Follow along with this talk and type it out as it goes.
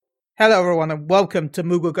Hello, everyone, and welcome to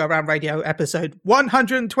Moogle Go Around Radio episode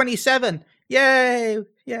 127. Yay!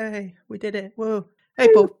 Yay! We did it. Whoa.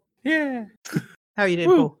 Hey, Paul. Yeah. How are you doing,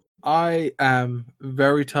 Paul? I am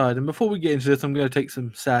very tired. And before we get into this, I'm going to take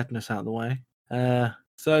some sadness out of the way.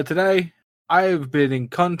 So today, I have been in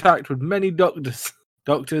contact with many doctors,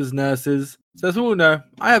 nurses. So as we all know,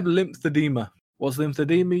 I have lymphedema. What's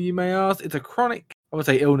lymphedema, you may ask? It's a chronic, I would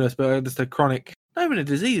say illness, but it's a chronic, not even a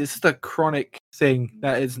disease, it's just a chronic thing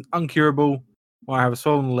that is uncurable. Well, I have a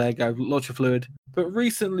swollen leg, I have lots of fluid. But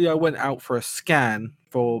recently I went out for a scan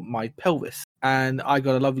for my pelvis. And I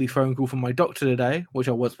got a lovely phone call from my doctor today, which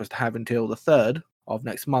I wasn't supposed to have until the 3rd of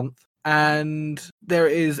next month. And there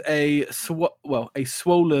is a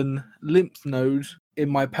swollen lymph node in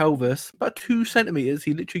my pelvis, about 2 centimeters.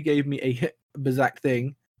 He literally gave me a exact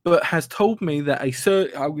thing, but has told me that I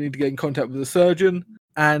need to get in contact with a surgeon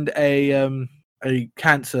and a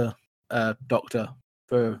cancer doctor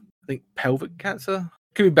for, I think, pelvic cancer.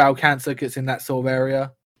 Could be bowel cancer because it's in that sort of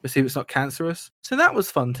area. But see if it's not cancerous. So that was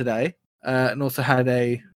fun today. And also had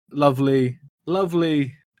a lovely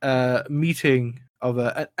meeting of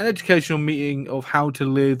an educational meeting of how to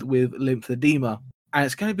live with lymphedema. And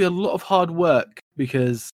it's going to be a lot of hard work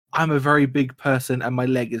because I'm a very big person and my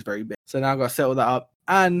leg is very big. So now I've got to settle that up.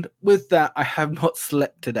 And with that, I have not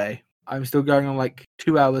slept today. I'm still going on like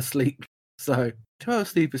 2 hours sleep. So 2 hours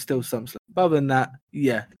sleep is still some sleep. But other than that,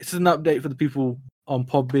 yeah, it's an update for the people on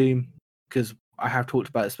Podbeam because I have talked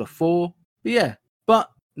about this before. But yeah,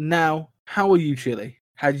 but now, how are you, Chili?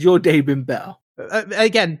 Has your day been better?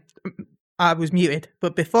 Again, I was muted.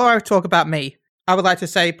 But before I talk about me, I would like to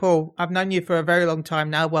say, Paul, I've known you for a very long time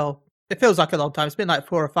now. Well, it feels like a long time. It's been like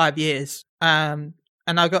 4 or 5 years.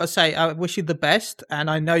 And I've got to say, I wish you the best. And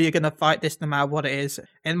I know you're going to fight this no matter what it is.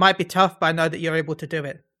 It might be tough, but I know that you're able to do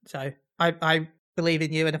it. So I believe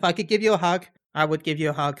in you. And if I could give you a hug, I would give you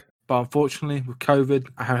a hug. But unfortunately, with COVID,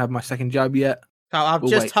 I haven't had my second jab yet. So I'll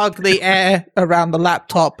just hug the air around the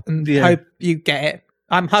laptop and hope you get it.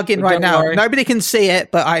 I'm hugging right now. Worry. Nobody can see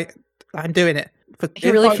it, but I'm doing it.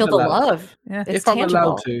 You really feel the love. Yeah. If I'm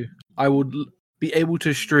allowed to, I would be able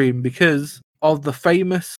to stream because of the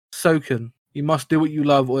famous Soken. You must do what you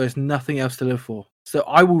love or there's nothing else to live for. So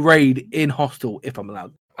I will raid in Hostel if I'm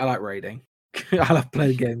allowed. I like raiding. I love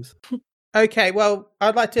playing games. Okay, well,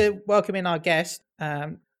 I'd like to welcome in our guest. I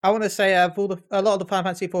want to say a lot of the Final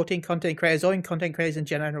Fantasy 14 content creators, or content creators in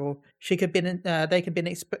general, they could be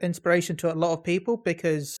an inspiration to a lot of people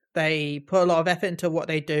because they put a lot of effort into what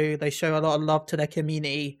they do. They show a lot of love to their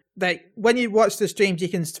community. When you watch the streams, you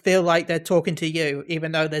can feel like they're talking to you,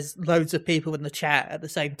 even though there's loads of people in the chat at the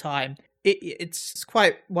same time. It's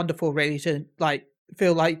quite wonderful, really, to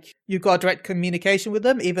feel like you've got direct communication with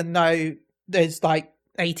them, even though there's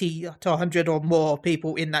 80 to 100 or more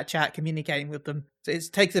people in that chat communicating with them. So it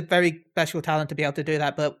takes a very special talent to be able to do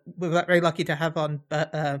that, but we're very lucky to have on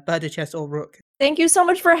Birdachess or Rook. Thank you so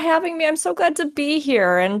much for having me. I'm so glad to be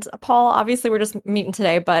here. And Paul, obviously we're just meeting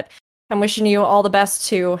today, but I'm wishing you all the best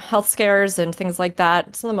to health scares and things like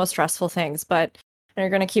that. Some of the most stressful things, but you're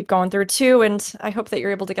going to keep going through too, and I hope that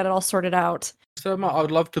you're able to get it all sorted out. So I would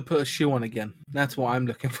love to put a shoe on again. That's what I'm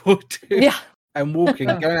looking forward to. Yeah. And walking,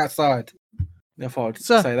 going outside. If I'd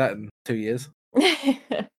say that in 2 years.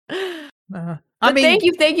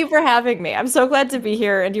 Thank you for having me. I'm so glad to be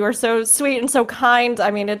here, and you are so sweet and so kind. I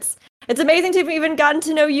mean, it's amazing to have even gotten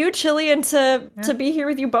to know you, Chili, and to be here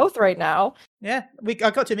with you both right now. Yeah, I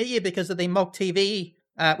got to meet you because of the Mog TV.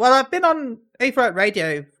 I've been on Aetheric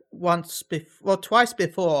Radio twice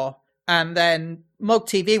before, and then Mog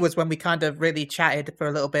TV was when we kind of really chatted for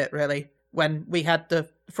a little bit, really, when we had the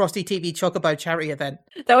Frosty TV Chocobo charity event.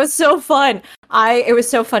 That was so fun. It was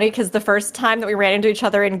so funny because the first time that we ran into each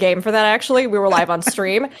other in game for that, actually, we were live on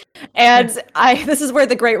stream, and this is where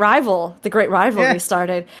the great rivalry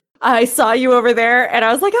started. I saw you over there, and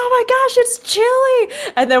I was like, "Oh my gosh, it's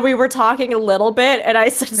Chili!" And then we were talking a little bit, and I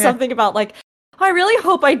said something about I really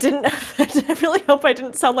hope I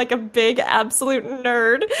didn't sound like a big absolute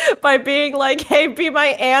nerd by being like, "Hey, be my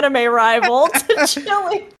anime rival," to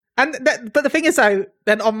Chili. But the thing is, though,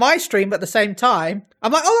 then on my stream at the same time,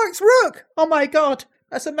 I'm like, "Oh, it's Rook! Oh my god,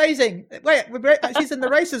 that's amazing! Wait, she's in the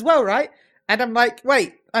race as well, right?" And I'm like,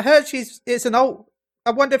 "Wait, I heard it's an old.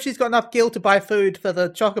 I wonder if she's got enough gil to buy food for the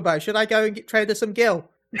Chocobo. Should I go and trade her some gil?"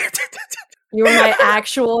 You were my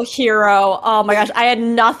actual hero. Oh my gosh, I had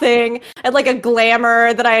nothing. I had a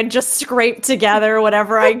glamour that I had just scraped together,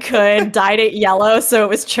 whatever I could, dyed it yellow so it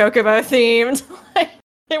was Chocobo themed.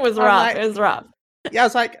 It was rough. It was rough. Yeah, I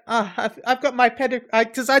was like, I've got my pedigree,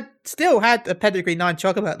 because I still had a pedigree 9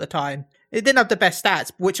 Chocobo at the time. It didn't have the best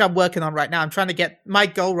stats, which I'm working on right now. My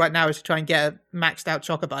goal right now is to try and get a maxed out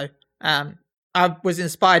Chocobo. I was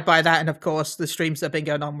inspired by that, and of course the streams that have been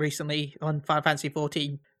going on recently on Final Fantasy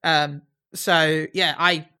 14. So yeah,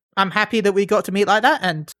 I'm happy that we got to meet like that,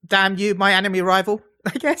 and damn you, my enemy rival,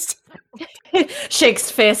 I guess.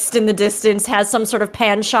 Shakes fist in the distance, has some sort of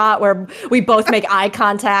pan shot where we both make eye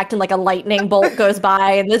contact and like a lightning bolt goes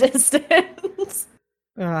by in the distance.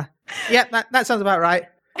 Yeah, that sounds about right.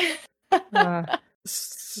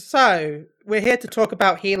 So we're here to talk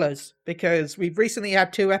about healers because we've recently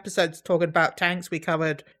had 2 episodes talking about tanks. We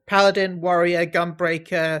covered Paladin, Warrior,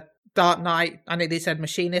 Gunbreaker, Dark Knight. I know they said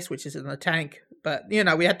Machinist, which is in the tank, but we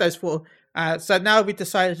had those 4. So now we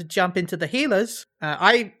decided to jump into the healers.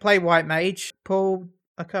 I play White Mage. Paul,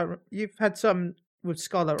 you've had some with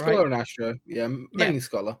Scholar, right? Scholar and Astro, yeah, mainly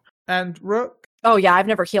Scholar. And Rook? Oh yeah, I've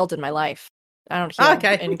never healed in my life. I don't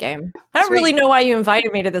heal in game. I don't really know why you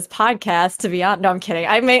invited me to this podcast, to be honest. No, I'm kidding.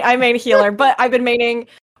 I main healer, but I've been maining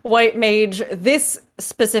White Mage this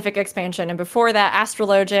specific expansion, and before that,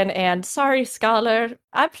 Astrologian. And sorry, Scholar,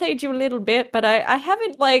 I played you a little bit, but I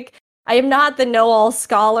haven't I am not the know-all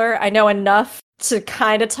scholar. I know enough to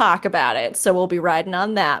kind of talk about it, so we'll be riding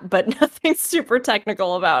on that, but nothing super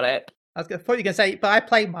technical about it. I thought you were going to say, but I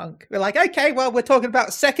play Monk. We're like, okay, well, we're talking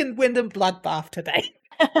about Second Wind and Bloodbath today.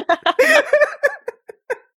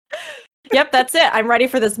 Yep, that's it. I'm ready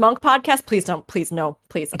for this Monk podcast. Please no.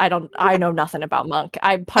 I know nothing about Monk.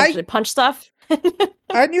 I punch stuff.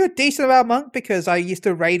 I knew a decent about Monk because I used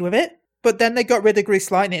to raid with it, but then they got rid of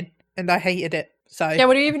Grease Lightning, and I hated it. So yeah,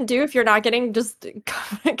 what do you even do if you're not getting just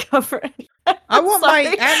covered? I want my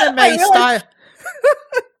anime style.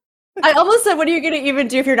 I almost said, what are you going to even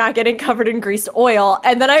do if you're not getting covered in greased oil?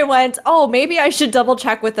 And then I went, oh, maybe I should double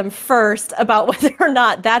check with them first about whether or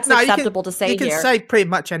not that's acceptable to say here. You can say pretty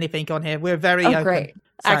much anything on here. We're very open. Great.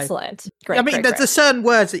 So, excellent. Great. I mean, there's certain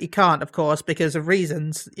words that you can't, of course, because of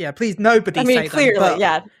reasons. Yeah, please, nobody say clearly, them.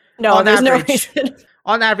 Yeah. No, there's no reason.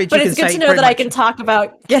 On average, but you it's can good say to know that much. I can talk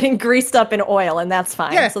about getting greased up in oil, and that's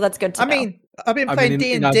fine. Yeah, so that's good to know. I mean, I've been playing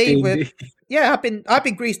D&D with. Yeah, I've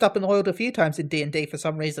been greased up and oiled a few times in D&D for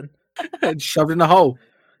some reason. Shoved in a hole.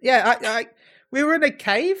 Yeah, we were in a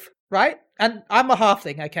cave, right? And I'm a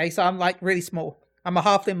halfling, okay, so I'm like really small. I'm a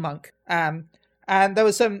halfling monk. And there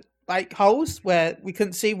was some like holes where we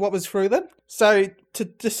couldn't see what was through them. So to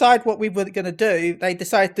decide what we were going to do, they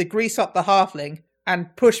decided to grease up the halfling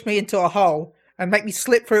and push me into a hole and make me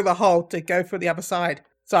slip through the hole to go through the other side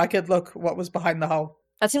so I could look what was behind the hole.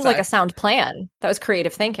 That seems like a sound plan. That was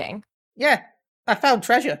creative thinking. Yeah, I found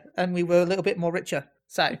treasure and we were a little bit more richer.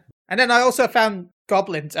 So, and then I also found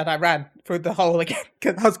goblins and I ran through the hole again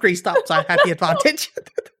because I was greased up, so I had the advantage.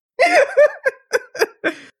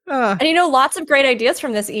 And lots of great ideas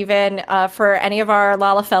from this, even for any of our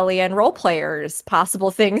Lalafelian role players.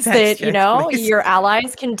 Possible things that your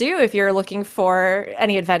allies can do if you're looking for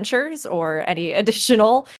any adventures or any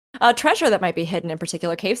additional treasure that might be hidden in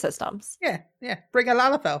particular cave systems. Yeah. Bring a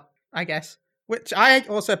Lalafell, I guess. Which I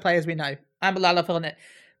also play, as we know. I'm a Lalafell in it.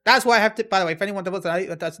 That's why I have to. By the way, if anyone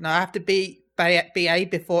doesn't know, I have to be BA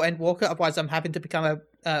before Endwalker. Otherwise, I'm having to become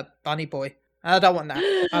a bunny boy. I don't want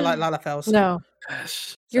that. I like Lalafells. No.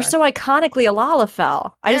 You're so iconically a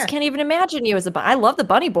Lalafell. I just can't even imagine you as a bunny. I love the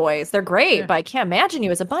bunny boys. They're great, but I can't imagine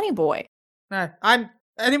you as a bunny boy. No,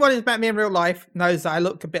 anyone who's met me in real life knows that I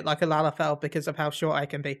look a bit like a Lalafell because of how short I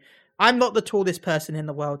can be. I'm not the tallest person in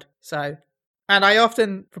the world, so... And I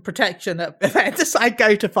often, for protection at events, I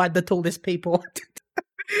go to find the tallest people.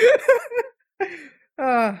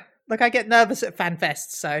 I get nervous at fan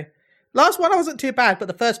fests, so... Last one I wasn't too bad, but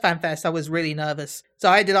the first fan fest I was really nervous. So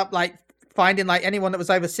I ended up finding anyone that was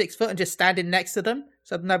over 6 foot and just standing next to them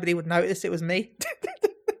so nobody would notice it was me.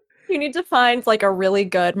 You need to find a really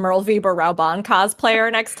good Merle Weber Raubon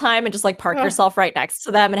cosplayer next time and just park yourself right next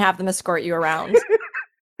to them and have them escort you around.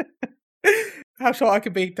 How short I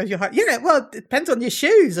could be? Does your height? Well, it depends on your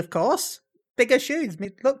shoes, of course. Bigger shoes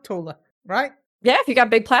look taller, right? Yeah, if you got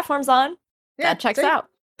big platforms on, that checks out.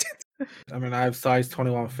 I mean, I have size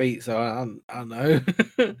 21 feet, so I don't know.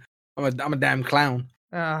 I'm a damn clown.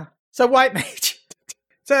 So White Mage.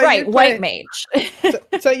 White Mage.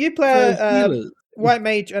 so you play White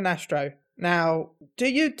Mage and Astro. Now, do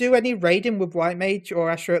you do any raiding with White Mage or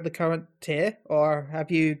Astro at the current tier, or have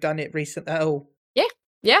you done it recently at all?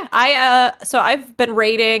 Yeah. I've been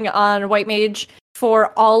raiding on White Mage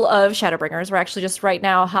for all of Shadowbringers. We're actually just right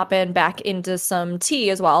now hopping back into some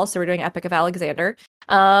tea as well. So we're doing Epic of Alexander.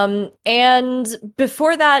 And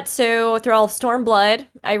before that, so through all of Stormblood,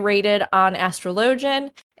 I raided on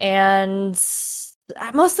Astrologian, and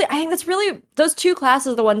mostly, I think that's really, those 2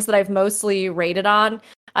 classes are the ones that I've mostly raided on.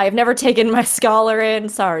 I have never taken my Scholar in.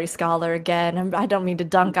 Sorry, Scholar, again. I don't mean to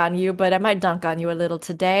dunk on you, but I might dunk on you a little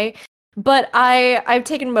today. But I've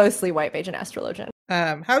taken mostly White Mage and Astrologian.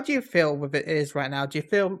 How do you feel with it is right now? Do you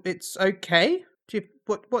feel it's okay?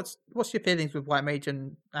 What's your feelings with White Mage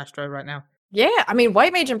and Astro right now? Yeah, I mean,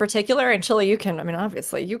 White Mage in particular, and Chili, you can, I mean,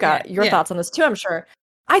 obviously, you got your thoughts on this too, I'm sure.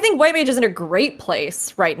 I think White Mage is in a great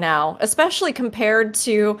place right now, especially compared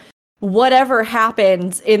to whatever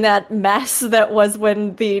happened in that mess that was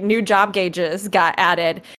when the new job gauges got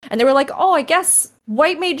added. And they were like, oh, I guess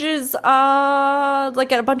White Mages,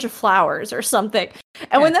 like a bunch of flowers or something.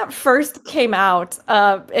 And when that first came out,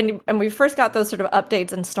 and we first got those sort of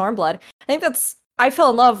updates in Stormblood, I fell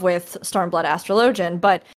in love with Stormblood Astrologian,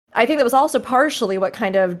 but I think that was also partially what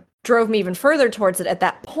kind of drove me even further towards it at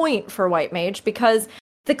that point for White Mage, because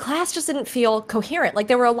the class just didn't feel coherent. Like,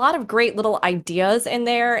 there were a lot of great little ideas in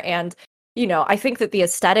there, and, you know, I think that the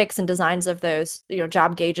aesthetics and designs of those, you know,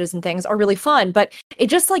 job gauges and things are really fun, but it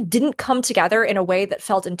just, like, didn't come together in a way that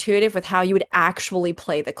felt intuitive with how you would actually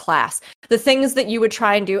play the class. The things that you would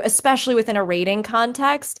try and do, especially within a raiding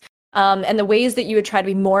context, and the ways that you would try to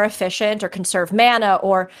be more efficient or conserve mana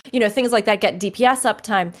or, you know, things like that, get DPS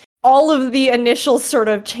uptime. All of the initial sort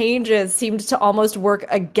of changes seemed to almost work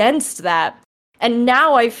against that. And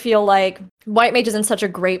now I feel like White Mage is in such a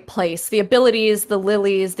great place. The abilities, the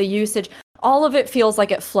lilies, the usage, all of it feels like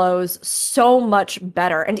it flows so much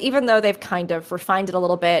better. And even though they've kind of refined it a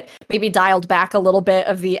little bit, maybe dialed back a little bit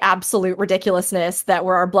of the absolute ridiculousness that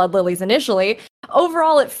were our blood lilies initially,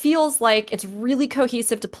 overall it feels like it's really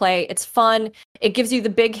cohesive to play. It's fun. It gives you the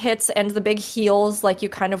big hits and the big heals like you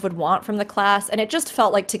kind of would want from the class. And it just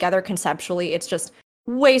felt like together conceptually, it's just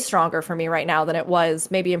way stronger for me right now than it was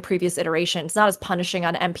maybe in previous iterations. Not as punishing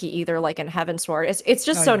on MP either, like in Heavensward. It's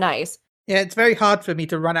just so nice. Yeah, it's very hard for me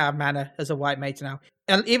to run out of mana as a White Mage now.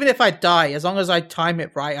 And even if I die, as long as I time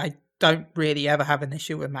it right, I don't really ever have an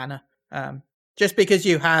issue with mana. Just because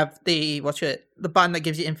you have the button that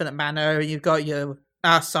gives you infinite mana, and you've got your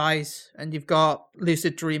Our Size, and you've got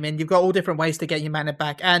Lucid Dreaming, you've got all different ways to get your mana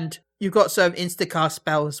back, and you've got some instacast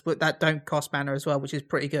spells that don't cost mana as well, which is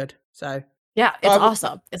pretty good. So yeah, it's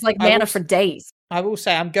awesome. It's like mana for days. I will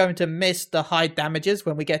say I'm going to miss the high damages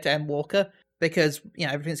when we get to Endwalker, because, you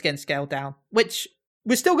know, everything's getting scaled down, which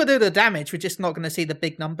we're still going to do the damage. We're just not going to see the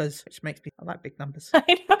big numbers, which makes me, I like big numbers.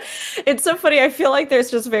 I know. It's so funny. I feel like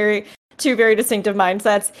there's just two very distinctive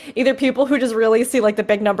mindsets. Either people who just really see like the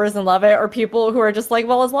big numbers and love it, or people who are just like,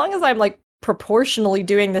 well, as long as I'm like proportionally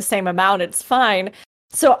doing the same amount, it's fine.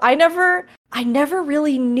 So I never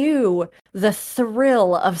really knew the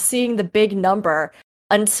thrill of seeing the big number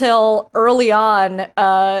until early on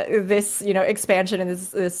this, you know, expansion and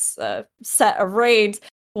this set of raids,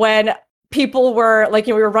 when people were like,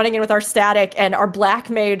 you know, we were running in with our static and our black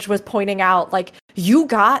mage was pointing out, like, you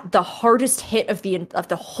got the hardest hit of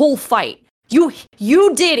the whole fight. You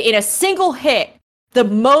did in a single hit the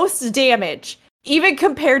most damage, even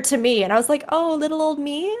compared to me. And I was like, oh, little old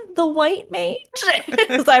me, the white mage.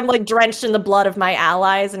 Because I'm like drenched in the blood of my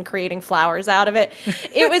allies and creating flowers out of it.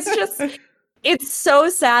 It was just, it's so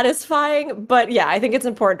satisfying. But yeah, I think it's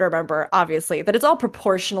important to remember, obviously, that it's all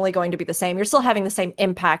proportionally going to be the same. You're still having the same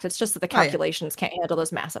impact. It's just that the calculations can't handle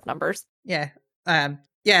those massive numbers. Yeah. I'm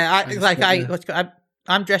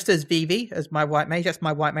dressed as Vivi, as my white mage. That's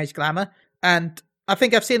my white mage glamour. And I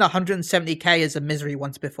think I've seen 170k as a misery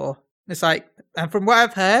once before. It's like, and from what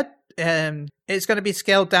I've heard, it's going to be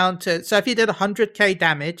scaled down to, so if you did 100k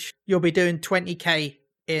damage, you'll be doing 20k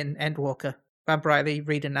in Endwalker. I'm rightly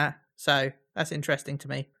reading that. So that's interesting to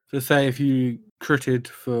me. So say if you critted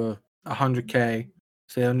for 100k,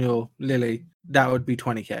 say on your Lily, that would be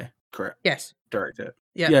 20k, correct? Yes. Direct it.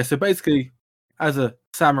 Yeah. So basically, as a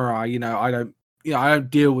samurai, I don't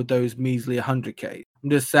deal with those measly 100k. I'm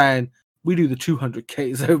just saying, we do the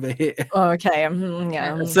 200ks over here. Okay.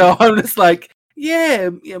 Yeah. So I'm just like, yeah,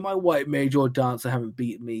 my white mage or dancer haven't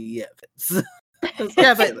beaten me yet.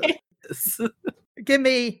 Yeah, but give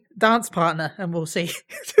me dance partner and we'll see.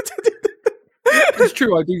 It's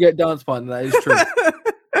true. I do get dance partner. That is true.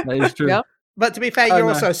 That is true. Yep. But to be fair, you're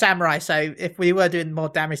also a samurai, so if we were doing more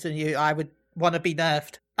damage than you, I would want to be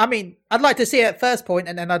nerfed. I mean, I'd like to see it at first point,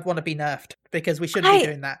 and then I'd want to be nerfed, because we shouldn't be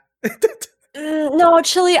doing that. No,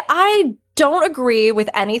 Chili, I don't agree with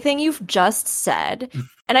anything you've just said.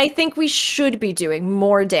 And I think we should be doing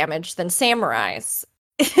more damage than samurais.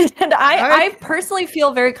 And I personally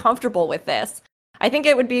feel very comfortable with this. I think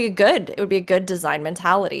it would be good. It would be a good design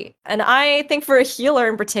mentality. And I think for a healer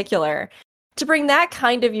in particular, to bring that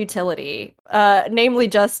kind of utility, namely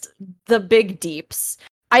just the big deeps,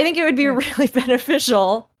 I think it would be really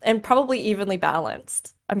beneficial and probably evenly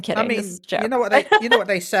balanced. I'm kidding. I mean, this is a joke. you know what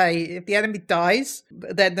they say. If the enemy dies,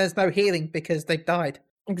 then there's no healing because they've died.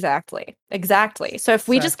 Exactly. So if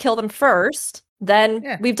we So- just kill them first, then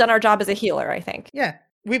Yeah. we've done our job as a healer, I think. Yeah,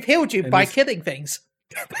 we've healed you And by this- killing things.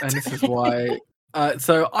 And this is why.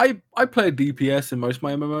 So I play DPS in most of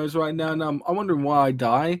my MMOs right now, and I'm wondering why I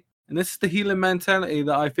die. And this is the healing mentality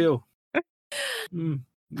that I feel.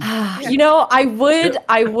 You know, I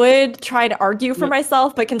would try to argue for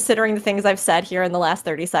myself, but considering the things I've said here in the last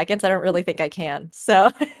 30 seconds, I don't really think I can.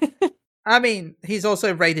 So I mean, he's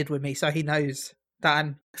also raided with me, so he knows that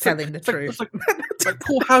I'm telling the truth. It's like,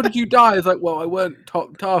 Paul, how did you die? It's like, well, I weren't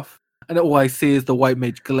topped off, and all I see is the white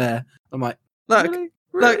mage glare. I'm like, Look, really?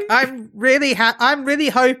 look, I'm really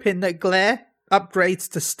hoping that glare upgrades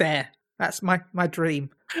to stare. That's my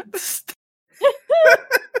dream.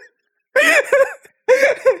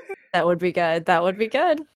 that would be good. That would be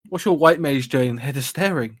good. What's your white mage doing? Head is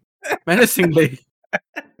staring menacingly.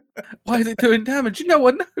 Why is it doing damage? No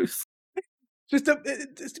one knows. Just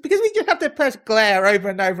because we just have to press glare over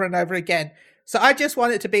and over and over again. So I just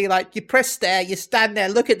want it to be like you press stare, you stand there,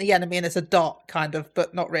 look at the enemy, and it's a dot, kind of,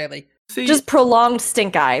 but not really. See, Just prolonged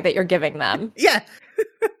stink eye that you're giving them. Yeah.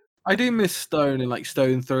 I do miss Stone in like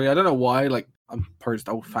Stone 3. I don't know why. Like, I'm probably just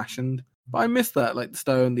old fashioned, but I miss that. Like the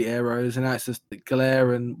stone, the arrows, and now it's just the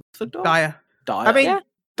glare and what's the dot? Dire. Dire. I mean, Yeah.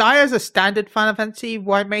 Dire's a standard Final Fantasy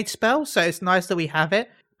white mage spell, so it's nice that we have it.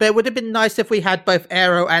 But it would have been nice if we had both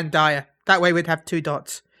arrow and dire. That way we'd have 2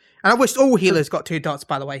 dots. And I wish all healers got 2 dots,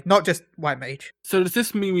 by the way, not just white mage. So does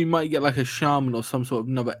this mean we might get like a shaman or some sort of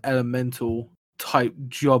another elemental type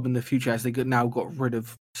job in the future as they now got rid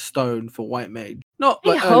of stone for white mage? Not I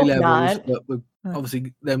like hope early levels, not. but with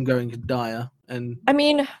obviously them going to dire and I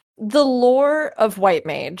mean, the lore of white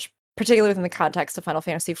mage, particularly within the context of Final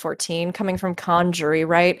Fantasy XIV, coming from Conjury,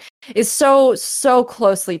 right, is so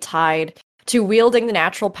closely tied to wielding the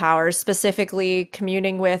natural powers, specifically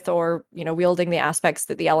communing with or, wielding the aspects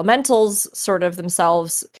that the elementals sort of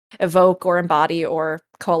themselves evoke or embody or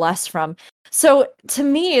coalesce from. So to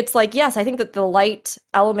me, it's like, yes, I think that the light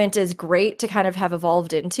element is great to kind of have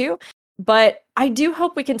evolved into, but I do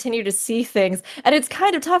hope we continue to see things. And it's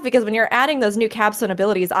kind of tough because when you're adding those new capstone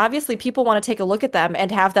abilities, obviously people want to take a look at them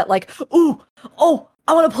and have that like, ooh, oh,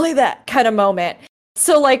 I want to play that kind of moment.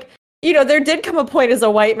 So like, there did come a point as a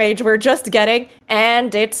white mage where just getting,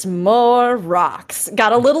 and it's more rocks,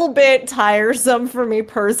 got a little bit tiresome for me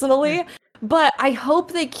personally, but I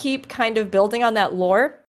hope they keep kind of building on that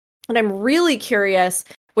lore. And I'm really curious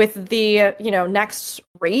with the, next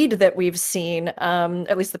raid that we've seen,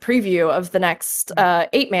 at least the preview of the next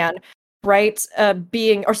 8-man, right? Is it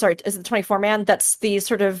the 24-man? That's the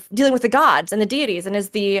sort of dealing with the gods and the deities and is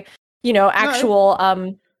the, actual,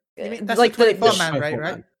 That's like the 24-man raid,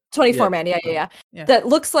 right? 24-man, yeah. That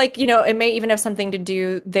looks like, it may even have something to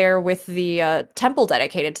do there with the temple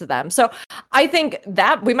dedicated to them. So I think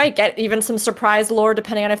that we might get even some surprise lore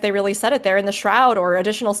depending on if they really set it there in the Shroud or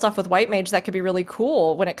additional stuff with White Mage that could be really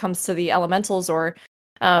cool when it comes to the elementals or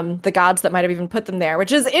the gods that might have even put them there,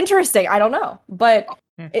 which is interesting. I don't know, but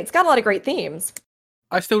it's got a lot of great themes.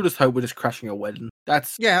 I still just hope we're just crashing a wedding.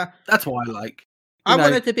 That's what I like. I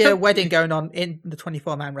wanted to be a wedding going on in the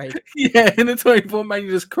 24-man raid. Yeah, in the 24-man,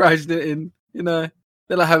 you just crashed it in. They're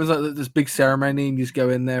like having like this big ceremony, and you just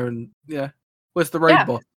go in there and where's the raid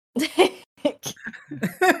boss? The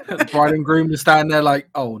bride and groom just stand there like,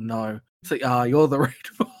 oh no, it's like, you're the raid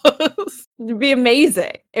boss. It'd be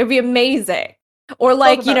amazing. Or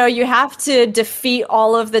like, you have to defeat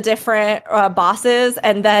all of the different bosses,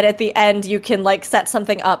 and then at the end you can like set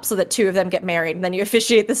something up so that 2 of them get married, and then you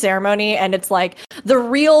officiate the ceremony, and it's like the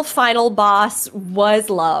real final boss was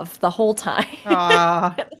love the whole time.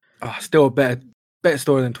 Still a better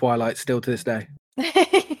story than Twilight, still to this day.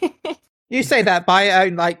 You say that, but I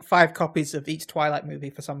own like 5 copies of each Twilight movie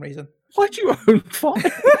for some reason. Why'd you own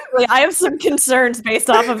 5? I have some concerns based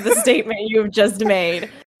off of the statement you've just made.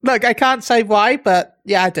 Look, I can't say why, but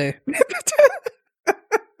yeah, I do.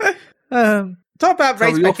 Talk about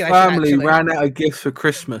race your speculation. Family actually. ran out of gifts for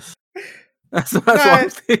Christmas. That's what I'm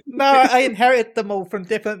thinking. No, I inherited them all from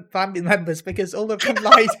different family members because all of them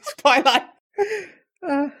lied Twilight.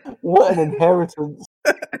 What an inheritance!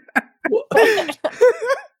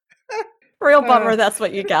 Real bummer. That's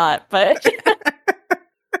what you got, but.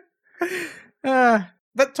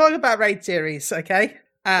 But talk about raid series, okay?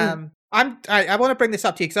 I want to bring this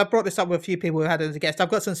up to you because I've brought this up with a few people who had it as a guest. I've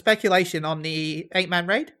got some speculation on the 8-man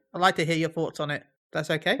raid. I'd like to hear your thoughts on it. That's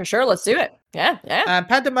okay? For sure, let's do it. Yeah.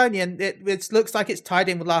 Pandemonium, it looks like it's tied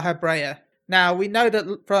in with La Habrea. Now, we know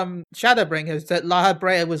that from Shadowbringers that La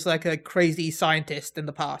Habrea was like a crazy scientist in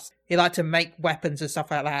the past. He liked to make weapons and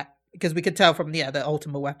stuff like that. because we could tell from the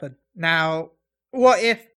ultimate weapon. Now, what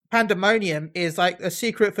if Pandemonium is like a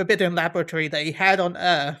secret forbidden laboratory that he had on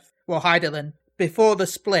Earth, well, Heidelin, before the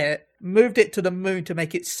split, moved it to the moon to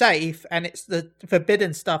make it safe, and it's the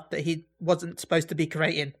forbidden stuff that he wasn't supposed to be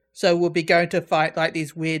creating. So we'll be going to fight like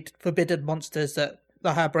these weird forbidden monsters that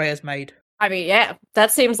the Habrea's made. I mean, yeah,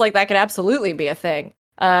 that seems like that could absolutely be a thing.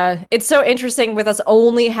 It's so interesting with us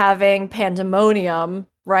only having Pandemonium,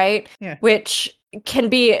 right? Yeah. Which can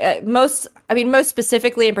be most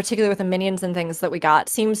specifically and particularly with the minions and things that we got,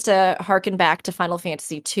 seems to harken back to Final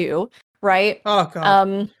Fantasy II, right? Oh,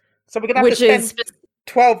 God. So we're going to have to spend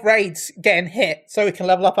 12 raids getting hit so we can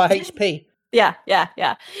level up our HP. Yeah.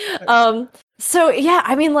 So, yeah,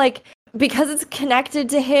 I mean, like, because it's connected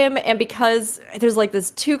to him and because there's, like,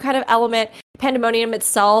 this two kind of element, Pandemonium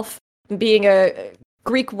itself being a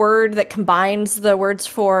Greek word that combines the words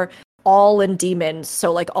for all and demons,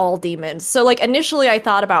 so, like, all demons. So, like, initially I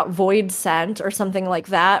thought about Void Sent or something like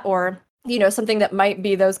that, or, you know, something that might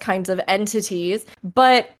be those kinds of entities,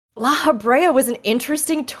 but La Habrea was an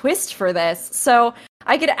interesting twist for this. So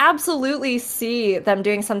I could absolutely see them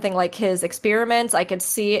doing something like his experiments. I could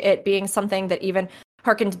see it being something that even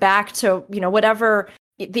harkened back to, you know, whatever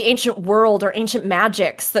the ancient world or ancient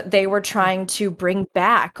magics that they were trying to bring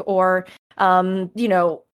back, or, you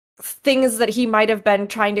know, things that he might have been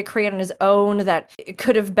trying to create on his own that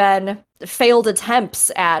could have been failed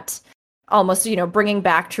attempts at almost, you know, bringing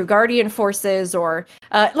back True Guardian forces, or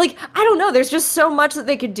like, I don't know, there's just so much that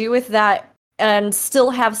they could do with that and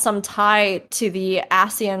still have some tie to the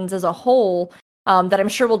Ascians as a whole, that I'm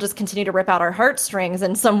sure will just continue to rip out our heartstrings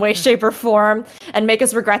in some way, shape, or form and make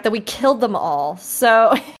us regret that we killed them all.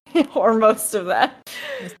 So, or most of that.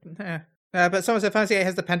 Yeah. But someone said Fantasy 8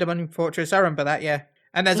 has the Pandemonium Fortress. I remember that, yeah.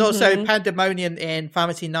 And there's also Pandemonium in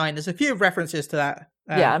Pharmacy 9. There's a few references to that.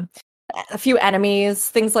 Yeah. A few enemies,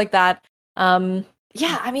 things like that.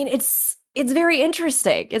 Yeah, I mean, it's very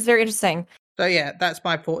interesting. It's very interesting. So yeah, that's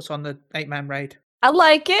my thoughts on the 8-man raid. I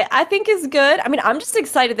like it. I think it's good. I mean, I'm just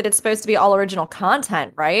excited that it's supposed to be all original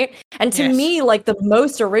content, right? And to me, like, the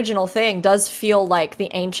most original thing does feel like the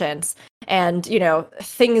Ancients and, you know,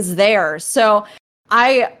 things there. So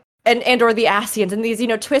and or the Ascians and these, you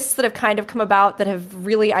know, twists that have kind of come about that have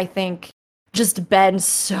really, I think, just been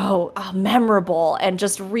so memorable and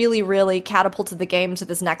just really, really catapulted the game to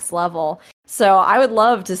this next level. So I would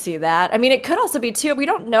love to see that. I mean, it could also be too, we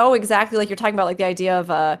don't know exactly, like you're talking about, like the idea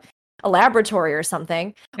of a laboratory or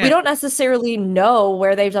something. Yeah. We don't necessarily know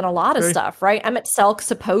where they've done a lot of stuff, right? Emmett Selk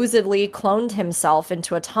supposedly cloned himself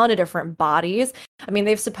into a ton of different bodies. I mean,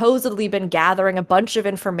 they've supposedly been gathering a bunch of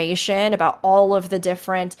information about all of the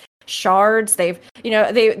different shards. They've, you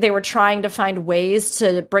know, they were trying to find ways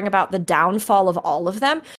to bring about the downfall of all of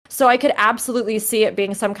them. So I could absolutely see it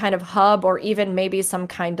being some kind of hub, or even maybe some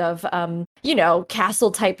kind of you know,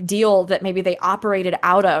 castle type deal that maybe they operated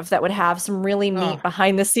out of, that would have some really neat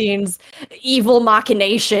behind the scenes evil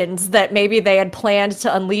machinations that maybe they had planned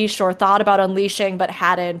to unleash or thought about unleashing but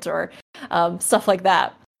hadn't, or stuff like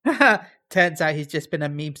that. Turns out he's just been a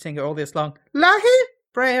meme singer all this long. La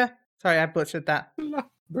Habrea. Sorry, I butchered that. He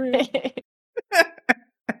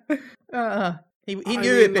knew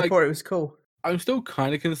it before, like, it was cool. I'm still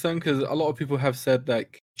kind of concerned because a lot of people have said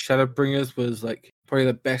like Shadowbringers was like probably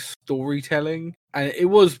the best storytelling, and it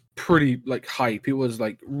was pretty like hype. It was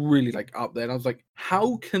like really like up there, and I was like,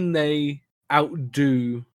 how can they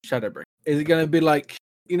outdo Shadowbringers? Is it going to be like,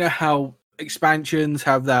 you know how expansions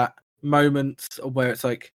have that moments where it's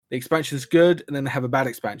like the expansion's good and then they have a bad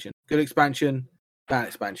expansion, good expansion, bad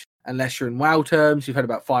expansion. Unless you're in WoW terms, you've had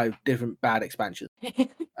about 5 different bad expansions. You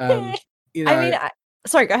know, I mean,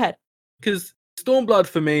 sorry, go ahead. Because Stormblood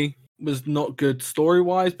for me was not good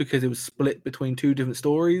story-wise because it was split between 2 different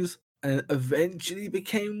stories and eventually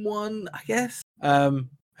became one, I guess.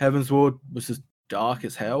 Heaven's Ward was just dark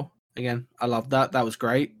as hell. Again, I love that. That was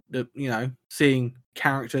great. You know, seeing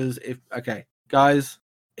characters. Guys,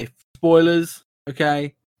 if spoilers,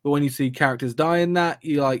 okay, but when you see characters die in that,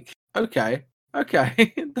 you're like, okay,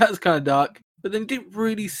 that's kind of dark. But then didn't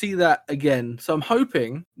really see that again. So I'm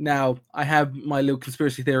hoping now I have my little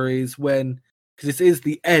conspiracy theories because this is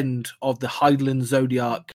the end of the Heidelin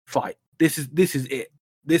Zodiac fight. This is it.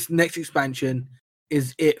 This next expansion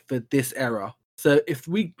is it for this era. So if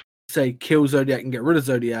we say kill Zodiac and get rid of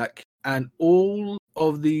Zodiac, and all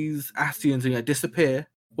of these Ascians are going to disappear,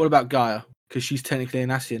 what about Gaia? Because she's technically an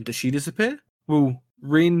Ascian. Does she disappear? Will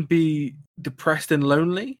Rin be depressed and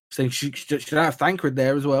lonely? So she should have Thancred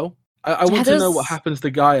there as well. I want to know what happens to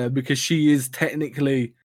Gaia because she is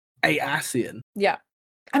technically a Ascian. Yeah.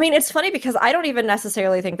 I mean, it's funny because I don't even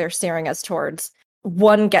necessarily think they're steering us towards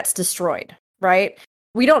one gets destroyed, right?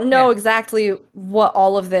 We don't know exactly what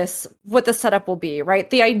all of this, what the setup will be, right?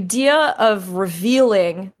 The idea of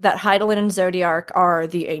revealing that Hydaelyn and Zodiark are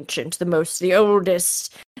the ancient, the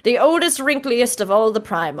oldest, wrinkliest of all the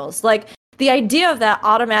primals. Like, the idea of that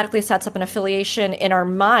automatically sets up an affiliation in our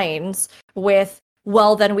minds with,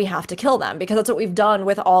 well, then we have to kill them, because that's what we've done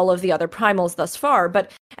with all of the other primals thus far.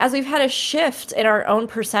 But as we've had a shift in our own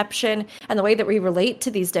perception and the way that we relate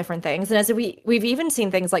to these different things, and as we've even seen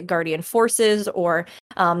things like guardian forces, or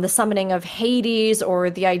the summoning of Hades, or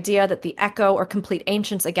the idea that the Echo or complete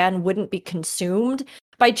ancients, again, wouldn't be consumed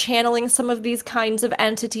by channeling some of these kinds of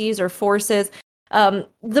entities or forces,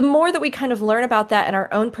 the more that we kind of learn about that and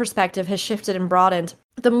our own perspective has shifted and broadened,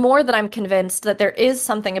 the more that I'm convinced that there is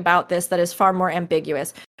something about this that is far more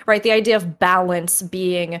ambiguous, right? The idea of balance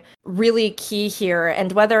being really key here,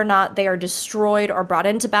 and whether or not they are destroyed or brought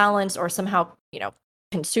into balance, or somehow,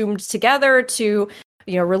 consumed together to,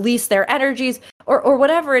 release their energies, or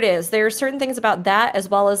whatever it is. There are certain things about that, as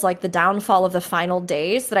well as like the downfall of the final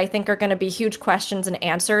days, that I think are going to be huge questions and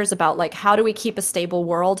answers about, like, how do we keep a stable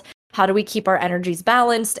world? How do we keep our energies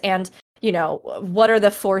balanced? And what are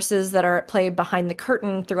the forces that are at play behind the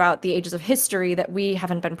curtain throughout the ages of history that we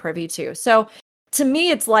haven't been privy to? So to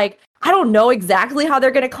me, it's like, I don't know exactly how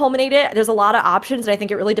they're going to culminate it. There's a lot of options, and I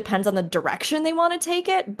think it really depends on the direction they want to take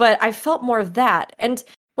it. But I felt more of that. And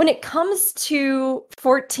when it comes to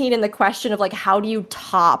 14 and the question of, like, how do you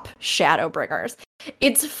top Shadowbringers?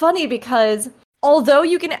 It's funny because although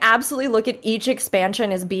you can absolutely look at each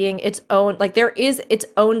expansion as being its own, like, there is its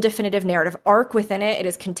own definitive narrative arc within it. It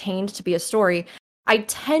is contained to be a story. I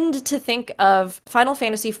tend to think of Final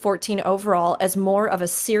Fantasy XIV overall as more of a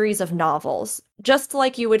series of novels. Just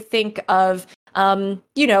like you would think of,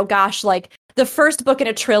 like, the first book in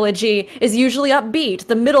a trilogy is usually upbeat.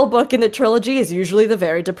 The middle book in the trilogy is usually the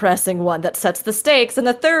very depressing one that sets the stakes. And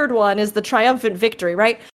the third one is the triumphant victory,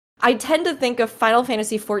 right? I tend to think of Final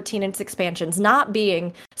Fantasy XIV and its expansions not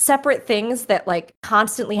being separate things that, like,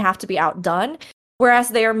 constantly have to be outdone, whereas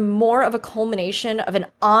they are more of a culmination of an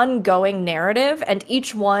ongoing narrative, and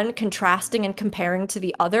each one contrasting and comparing to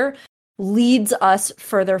the other leads us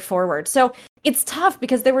further forward. So it's tough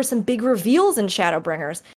because there were some big reveals in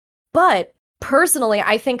Shadowbringers, but personally,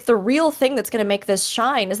 I think the real thing that's going to make this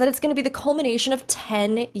shine is that it's going to be the culmination of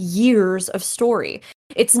 10 years of story.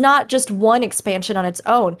 It's not just one expansion on its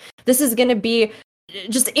own. This is going to be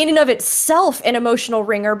just in and of itself an emotional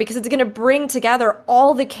ringer, because it's going to bring together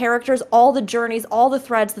all the characters, all the journeys, all the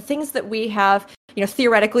threads, the things that we have,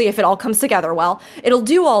 theoretically, if it all comes together well, it'll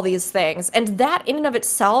do all these things. And that in and of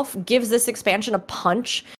itself gives this expansion a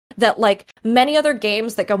punch that, like, many other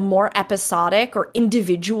games that go more episodic or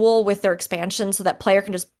individual with their expansion so that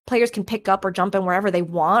players can pick up or jump in wherever they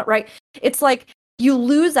want, right? It's like you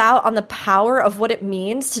lose out on the power of what it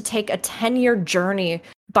means to take a 10-year journey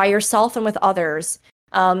by yourself and with others,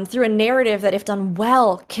 through a narrative that, if done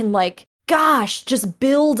well, can, like, just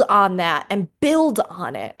build on that and build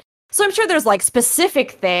on it. So I'm sure there's, like,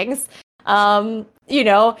 specific things. I've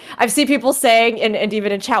seen people saying, and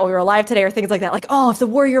even in chat when we were live today, or things like that, like, oh, if the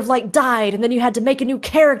Warrior of Light died and then you had to make a new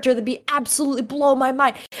character, that'd be absolutely blow my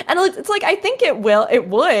mind. And it's like, I think it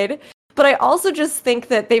would, but I also just think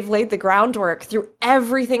that they've laid the groundwork through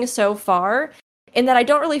everything so far, in that I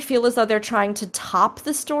don't really feel as though they're trying to top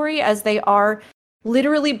the story as they are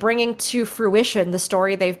literally bringing to fruition the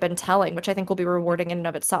story they've been telling, which I think will be rewarding in and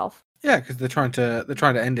of itself. Yeah, because they're trying to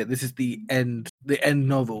end it. This is the end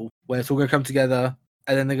novel where it's all going to come together,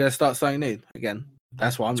 and then they're going to start something new again.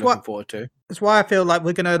 That's what I'm looking forward to. That's why I feel like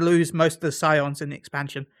we're going to lose most of the Scions in the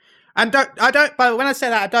expansion. And but when I say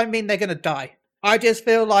that, I don't mean they're going to die. I just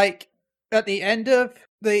feel like at the end of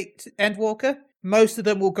the Endwalker, most of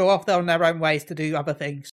them will go off on their own ways to do other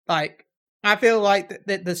things. Like, I feel like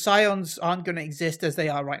the Scions aren't going to exist as they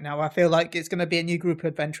are right now. I feel like it's going to be a new group of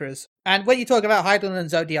adventurers. And when you talk about Hydaelyn and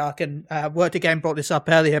Zodiark, and Word again brought this up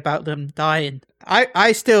earlier about them dying,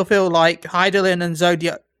 I still feel like Hydaelyn and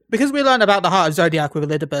Zodiark, because we learned about the heart of Zodiark with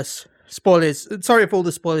Elidibus. Spoilers. Sorry for all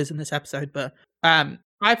the spoilers in this episode, but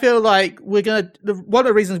I feel like we're going to... One of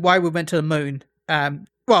the reasons why we went to the moon,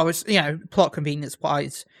 it's, plot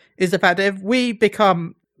convenience-wise, is the fact that if we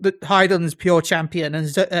become Hydaelyn's pure champion and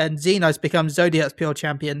Xenos becomes Zodiac's pure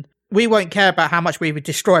champion, we won't care about how much we would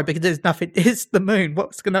destroy, because there's nothing. It's the moon.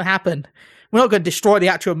 What's going to happen? We're not going to destroy the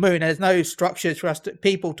actual moon. There's no structures for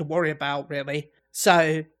people to worry about, really.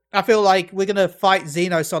 So I feel like we're going to fight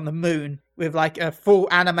Xenos on the moon with, like, a full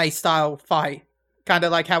anime-style fight. Kind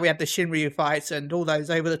of like how we had the Shinryu fights and all those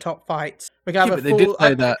over-the-top fights. We're going to have but they did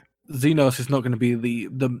say that Xenos is not going to be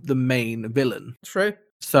the main villain. True.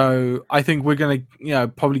 So I think we're going to,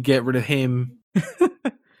 probably get rid of him.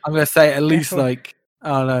 I'm going to say at least, like, I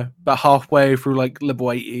don't know, about halfway through like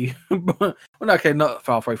level 80. Well, no, okay, not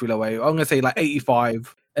halfway through level 80. I'm gonna say like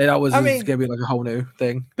 85, and that was gonna be like a whole new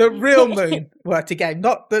thing. The real moon worked again,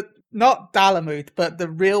 not Dalamud, but the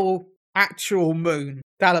real actual moon.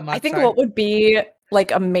 Dalamud. I think what would be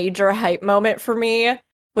like a major hype moment for me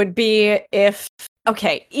would be if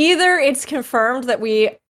either it's confirmed that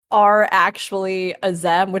we are actually a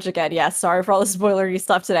Zem, which again, yes, sorry for all the spoilery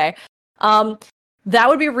stuff today. That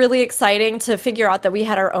would be really exciting to figure out that we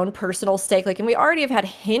had our own personal stake. Like, and we already have had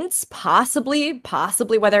hints, possibly,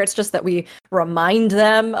 whether it's just that we remind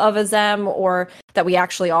them of a Zem or that we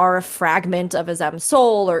actually are a fragment of a Zem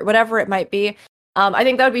soul or whatever it might be. I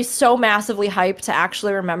think that would be so massively hyped to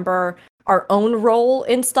actually remember our own role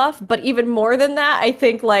in stuff. But even more than that, I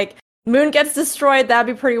think like Moon gets destroyed,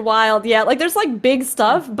 that'd be pretty wild. Yeah, like there's like big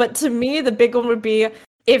stuff, but to me, the big one would be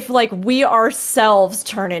if like we ourselves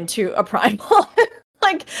turn into a primal.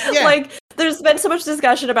 like there's been so much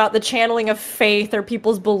discussion about the channeling of faith or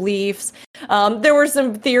people's beliefs. There were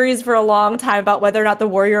some theories for a long time about whether or not the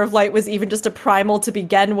Warrior of Light was even just a primal to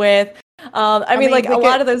begin with. I mean, like a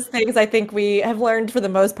lot of those things I think we have learned for the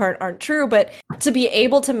most part aren't true, but to be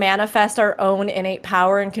able to manifest our own innate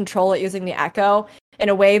power and control it using the Echo in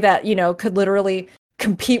a way that, you know, could literally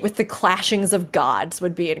compete with the clashings of gods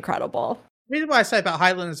would be incredible. The reason why I say about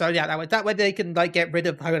Highland and Zodiac that way they can like get rid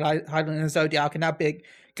of Highland and Zodiac and that big,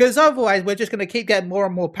 because otherwise we're just going to keep getting more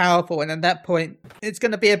and more powerful, and at that point it's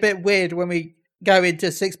going to be a bit weird when we go into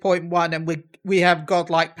 6.1 and we have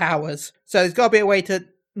godlike powers. So there's got to be a way to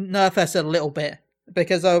nerf us a little bit,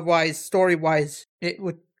 because otherwise, story-wise, it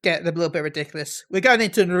would get a little bit ridiculous. We're going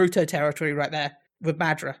into Naruto territory right there with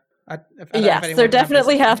Madara. Yes, there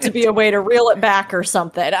definitely have to be a way to reel it back or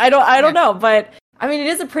something. I don't know, but I mean, it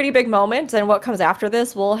is a pretty big moment, and what comes after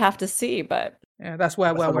this, we'll have to see. But yeah, that's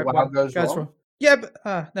where goes wrong. Yeah,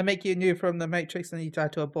 but they make you new from the Matrix, and you die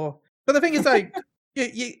to a boar. But the thing is, though,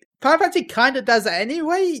 Final Fantasy kind of does it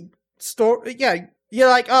anyway. Yeah, you're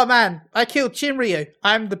like, oh man, I killed Shinryu.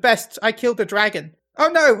 I'm the best. I killed the dragon. Oh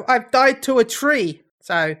no, I've died to a tree.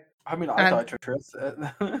 So I mean, I died to a tree.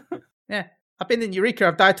 Yeah, I've been in Eureka.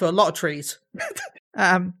 I've died to a lot of trees.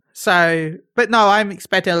 So, but no, I'm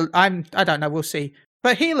expecting. I don't know. We'll see.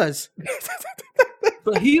 But healers.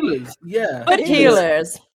 Yeah. But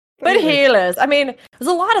healers. I mean, there's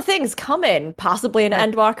a lot of things coming, possibly in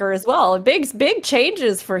Endwalker as well. Big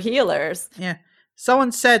changes for healers. Yeah.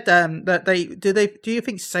 Someone said that do you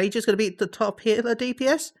think Sage is going to be the top healer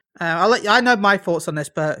DPS? I know my thoughts on this,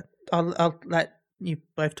 but I'll let you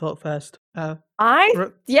both talk first.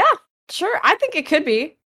 Yeah, sure. I think it could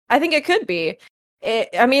be.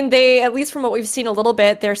 I mean, they, at least from what we've seen a little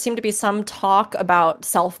bit, there seemed to be some talk about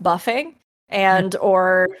self-buffing and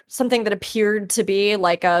or something that appeared to be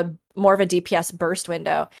like a more of a DPS burst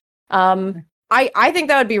window. I think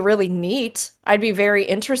that would be really neat. I'd be very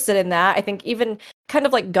interested in that. I think even kind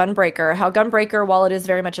of like Gunbreaker, how Gunbreaker, while it is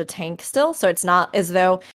very much a tank still, so it's not as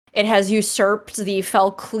though it has usurped the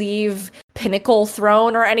Felcleave pinnacle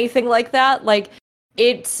throne or anything like that. Like,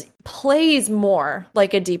 it plays more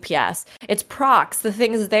like a DPS. It's procs, the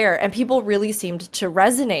things there, and people really seemed to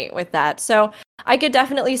resonate with that. So I could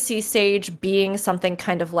definitely see Sage being something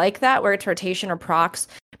kind of like that, where it's rotation or procs,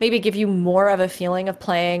 maybe give you more of a feeling of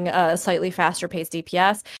playing a slightly faster paced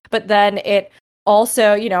DPS. But then it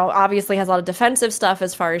also, you know, obviously has a lot of defensive stuff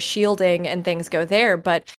as far as shielding and things go there,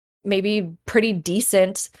 but maybe pretty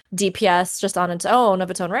decent DPS just on its own, of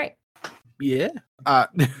its own right. Yeah. I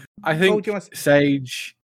think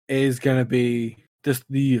Sage is going to be just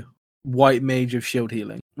the white mage of shield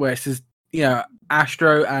healing, where it's just, you know,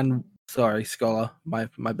 Astro and, Scholar, my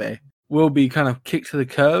bae, will be kind of kicked to the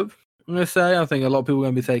curb, I'm going to say. I think a lot of people are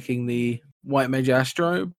going to be taking the white mage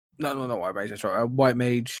Astro. No, not white mage Astro, white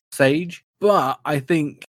mage Sage. But I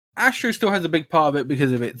think Astro still has a big part of it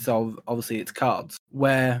because of its, obviously, its cards,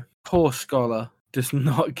 where poor Scholar does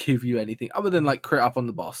not give you anything other than like crit up on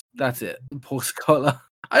the boss. That's it. Poor Scholar.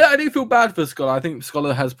 I do feel bad for Scholar. I think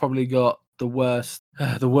Scholar has probably got the worst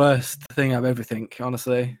thing out of everything,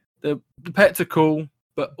 honestly. The pets are cool,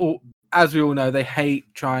 but as we all know, they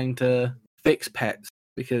hate trying to fix pets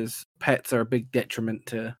because pets are a big detriment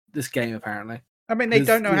to this game, apparently. I mean, they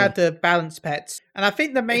don't know how to balance pets. And I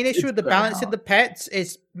think the main issue with the balance in the pets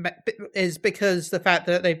is because the fact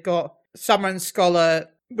that they've got Summer and Scholar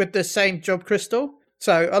with the same job crystal.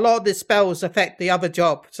 So a lot of the spells affect the other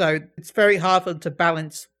job. So it's very hard for them to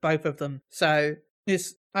balance both of them. So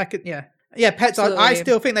pets. I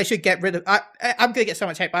still think they should get rid of. I'm going to get so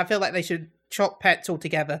much hate, but I feel like they should chop pets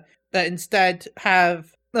altogether. But instead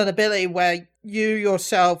have an ability where you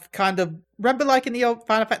yourself kind of remember, like in the old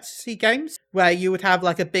Final Fantasy games, where you would have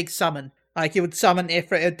like a big summon. Like you would summon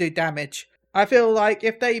Ifrit, it would do damage. I feel like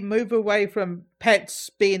if they move away from pets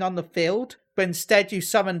being on the field, but instead you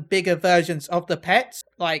summon bigger versions of the pets,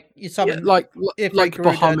 like you summon Ifrit, like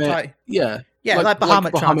Garuda, Bahamut, like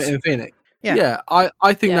Bahamut trance. and Phoenix. Yeah. Yeah,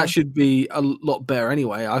 I think Yeah. that should be a lot better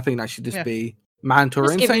anyway. I think that should just be mandatory.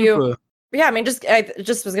 Just And give same you- for Yeah, I mean, I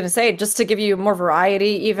just was gonna say, just to give you more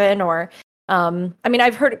variety, even, or I mean,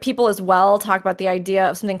 I've heard people as well talk about the idea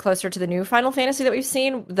of something closer to the new Final Fantasy that we've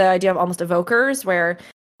seen, the idea of almost evokers, where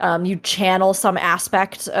you channel some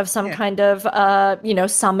aspect of some kind of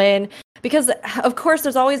summon. Because of course,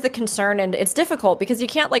 there's always the concern, and it's difficult because you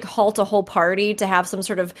can't like halt a whole party to have some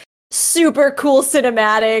sort of super cool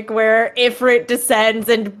cinematic where Ifrit descends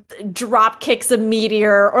and drop kicks a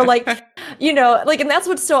meteor, or like, and that's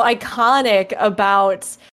what's so iconic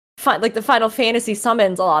about like the Final Fantasy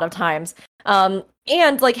summons a lot of times.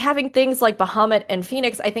 And like having things like Bahamut and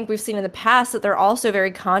Phoenix, I think we've seen in the past that they're also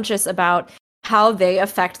very conscious about how they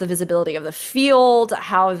affect the visibility of the field,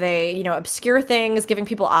 how they, obscure things, giving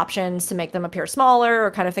people options to make them appear smaller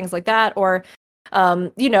or kind of things like that. Or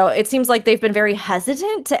it seems like they've been very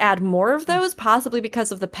hesitant to add more of those, possibly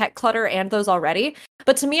because of the pet clutter and those already.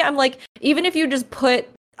 But to me, I'm like, even if you just put,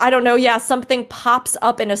 I don't know, something pops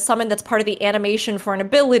up in a summon that's part of the animation for an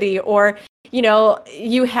ability, or,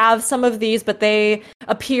 you have some of these, but they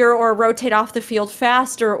appear or rotate off the field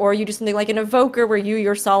faster, or you do something like an evoker where you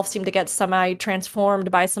yourself seem to get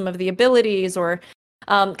semi-transformed by some of the abilities, or,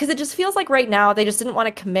 because it just feels like right now they just didn't want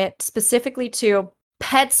to commit specifically to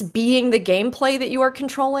pets being the gameplay that you are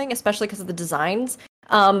controlling, especially because of the designs.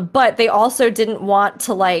 But they also didn't want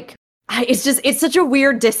to it's such a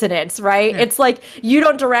weird dissonance, right? Yeah. It's like you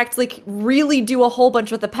don't directly really do a whole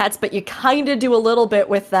bunch with the pets, but you kind of do a little bit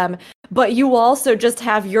with them. But you also just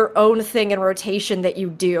have your own thing in rotation that you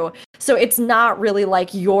do. So it's not really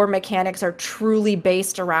like your mechanics are truly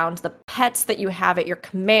based around the pets that you have at your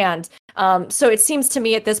command. So it seems to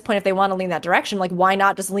me at this point, if they want to lean that direction, like why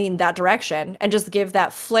not just lean that direction and just give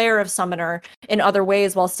that flair of summoner in other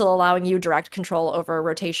ways while still allowing you direct control over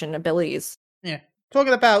rotation abilities? Yeah.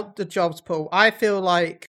 Talking about the jobs pool, I feel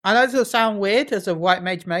like, I know this will sound weird as a white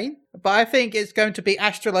mage main, but I think it's going to be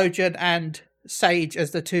Astrologian and Sage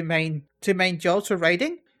as the two main jobs for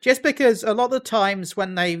raiding. Just because a lot of the times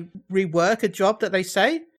when they rework a job that they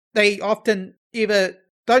say, they often either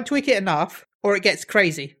don't tweak it enough or it gets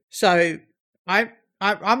crazy. So I'm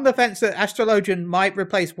the fence that Astrologian might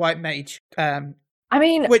replace white mage. I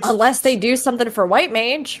mean, unless they do something for White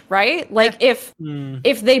Mage, right? Like if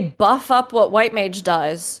they buff up what White Mage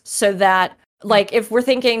does, so that like if we're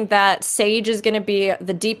thinking that Sage is going to be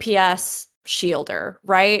the DPS shielder,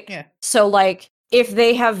 right? Yeah. So like if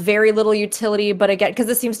they have very little utility, but again, because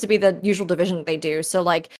this seems to be the usual division that they do. So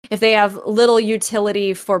like if they have little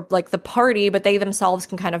utility for like the party, but they themselves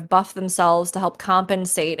can kind of buff themselves to help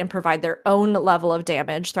compensate and provide their own level of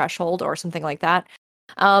damage threshold or something like that.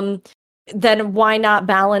 Then why not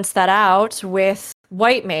balance that out with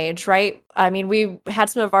White Mage, right? I mean, we had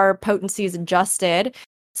some of our potencies adjusted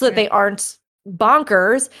so that they aren't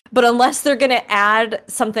bonkers, but unless they're going to add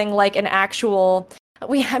something like an actual...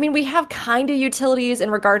 we have kind of utilities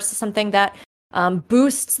in regards to something that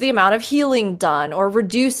boosts the amount of healing done or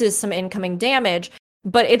reduces some incoming damage,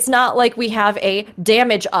 but it's not like we have a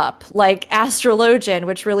damage up like Astrologian,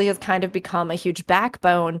 which really has kind of become a huge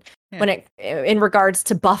backbone in regards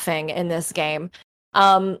to buffing in this game.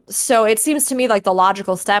 So it seems to me like the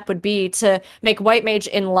logical step would be to make White Mage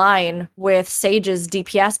in line with Sage's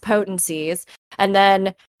DPS potencies, and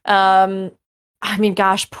then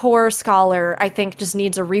poor Scholar, I think, just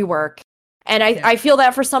needs a rework. And I feel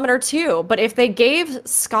that for Summoner too, but if they gave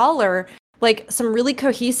Scholar like some really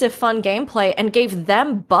cohesive, fun gameplay and gave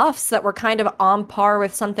them buffs that were kind of on par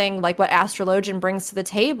with something like what Astrologian brings to the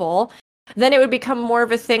table, then it would become more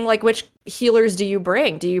of a thing like, which healers do you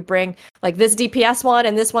bring? Do you bring like this DPS one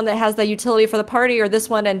and this one that has the utility for the party, or this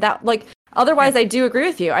one and that? Like, otherwise, I do agree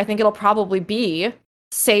with you. I think it'll probably be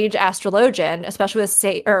Sage Astrologian, especially with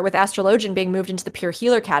Astrologian being moved into the pure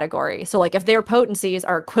healer category. So like if their potencies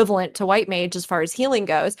are equivalent to White Mage as far as healing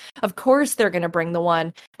goes, of course they're going to bring the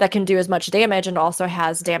one that can do as much damage and also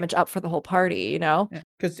has damage up for the whole party, you know?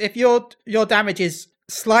 Because if your damage is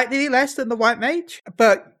slightly less than the White Mage,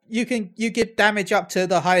 but you give damage up to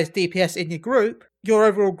the highest DPS in your group, your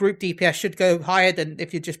overall group DPS should go higher than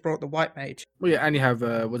if you just brought the White Mage. Well, yeah, and you have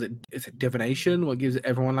is it divination, what gives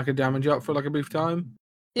everyone like a damage up for like a brief time?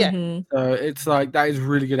 Yeah. Mm-hmm. So it's like that is a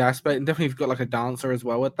really good aspect, and definitely if you've got like a dancer as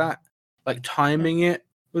well with that, like timing it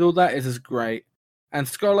with all that is just great. And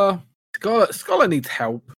Scholar needs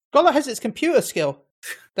help. Scholar has its computer skill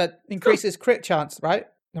that increases crit chance, right?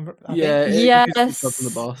 I Yeah, think. it can keep up on the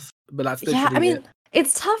Yes. boss, but that's Yeah, I literally mean, it.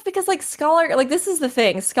 it's tough because like Scholar, like this is the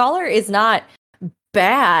thing. Scholar is not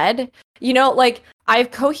bad. You know, like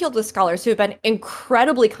I've co-healed with scholars who have been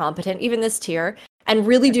incredibly competent, even this tier, and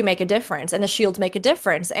really do make a difference, and the shields make a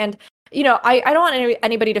difference. And you know, I don't want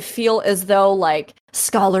anybody to feel as though like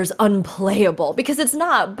Scholar's unplayable because it's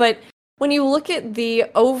not. But when you look at the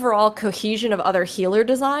overall cohesion of other healer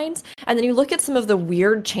designs, and then you look at some of the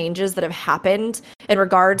weird changes that have happened in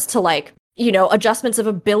regards to like you know, adjustments of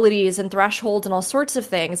abilities and thresholds and all sorts of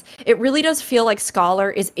things, it really does feel like Scholar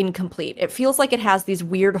is incomplete. It feels like it has these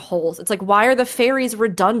weird holes. It's like, why are the fairies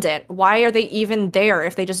redundant? Why are they even there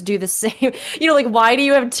if they just do the same? You know, like, why do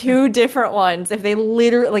you have two different ones if they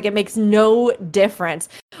literally, like, it makes no difference?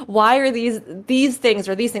 Why are these things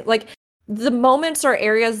or these things? Like, the moments or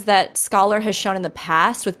areas that Scholar has shown in the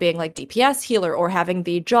past with being like DPS healer or having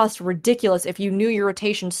the just ridiculous, if you knew your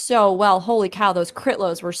rotation so well, holy cow, those crit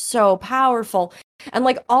lows were so powerful. And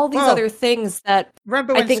like all these other things that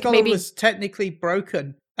Remember I when think Scholar maybe was technically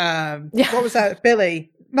broken? Yeah. What was that, Billy?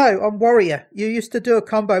 No, on Warrior. You used to do a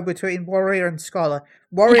combo between Warrior and Scholar.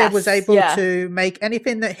 Warrior was Yes, able yeah. to make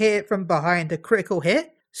anything that hit from behind a critical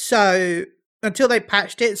hit. So until they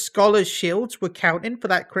patched it, Scholar's shields were counting for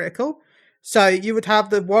that critical. So you would have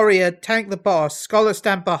the Warrior tank the boss, Scholar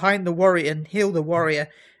stand behind the Warrior and heal the Warrior,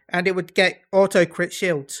 and it would get auto crit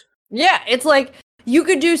shields. Yeah, it's like you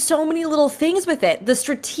could do so many little things with it. The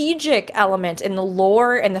strategic element in the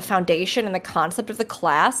lore and the foundation and the concept of the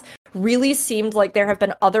class really seemed like there have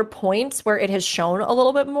been other points where it has shown a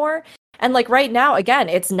little bit more. And like right now, again,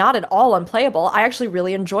 it's not at all unplayable. I actually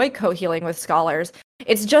really enjoy co-healing with scholars.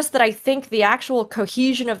 It's just that I think the actual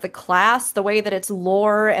cohesion of the class, the way that its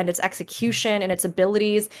lore and its execution and its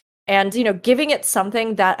abilities, and you know, giving it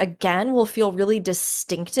something that again will feel really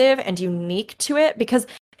distinctive and unique to it, because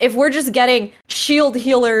if we're just getting shield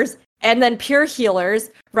healers and then pure healers,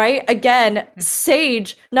 right? Again,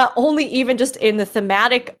 Sage, not only even just in the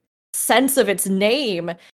thematic sense of its name,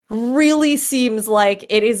 really seems like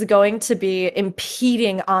it is going to be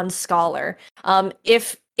impeding on Scholar.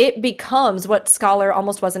 If it becomes what Scholar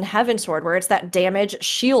almost was in Heavensward, where it's that damage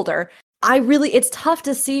shielder, it's tough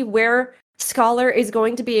to see where Scholar is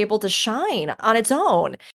going to be able to shine on its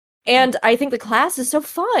own. And I think the class is so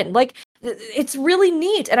fun. Like, it's really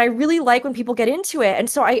neat. And I really like when people get into it. And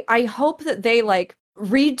so I hope that they like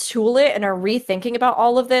retool it and are rethinking about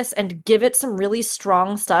all of this and give it some really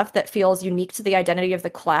strong stuff that feels unique to the identity of the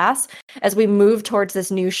class as we move towards this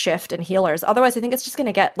new shift in healers. Otherwise, I think it's just going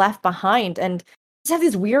to get left behind and just have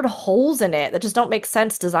these weird holes in it that just don't make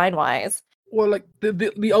sense design-wise. Well, like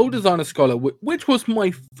the old designer scholar, which was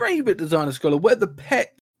my favorite designer scholar, where the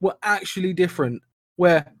pets were actually different,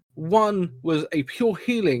 where one was a pure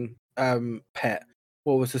healing pet,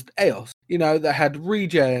 what was just Eos, you know, that had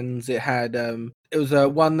regens. It had it was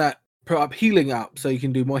one that put up healing up so you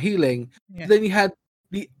can do more healing. Yeah. Then you had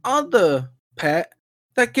the other pet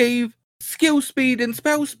that gave skill speed and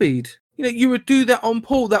spell speed. You know, you would do that on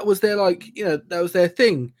Paul. That was their that was their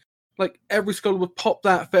thing. Like every scholar would pop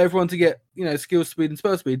that for everyone to get, skill speed and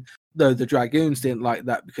spell speed. Though the Dragoons didn't like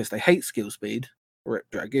that because they hate skill speed. Rip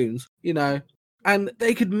Dragoons, and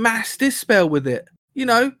they could mass dispel with it.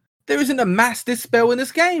 There isn't a mass dispel in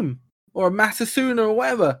this game or a mass Asuna or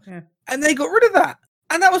whatever. Yeah. And they got rid of that.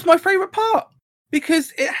 And that was my favorite part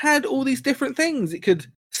because it had all these different things. It could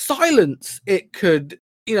silence. It could,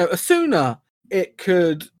 Asuna. It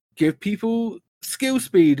could give people skill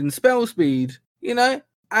speed and spell speed,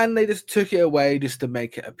 and they just took it away just to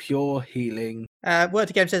make it a pure healing. Word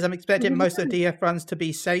to Game says, I'm expecting most of the DF runs to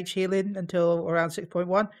be Sage healing until around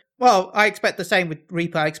 6.1. Well, I expect the same with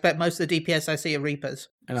Reaper. I expect most of the DPS I see are Reapers.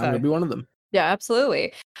 And I'm going to be one of them. Yeah,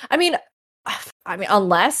 absolutely. I mean,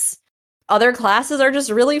 unless other classes are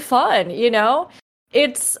just really fun,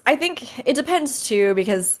 I think it depends too,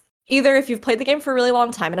 because either if you've played the game for a really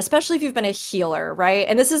long time, and especially if you've been a healer, right?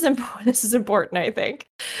 And this is important, I think,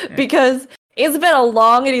 because it's been a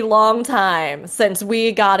long time since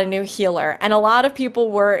we got a new healer, and a lot of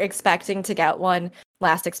people were expecting to get one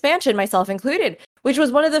last expansion, myself included, which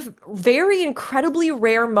was one of the very incredibly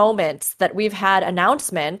rare moments that we've had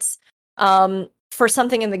announcements for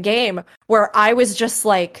something in the game where I was just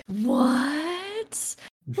like, what?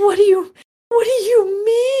 What do you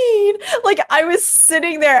mean? Like, I was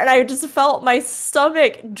sitting there and I just felt my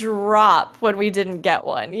stomach drop when we didn't get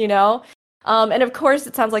one, And of course,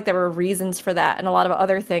 it sounds like there were reasons for that and a lot of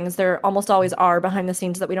other things. There almost always are behind the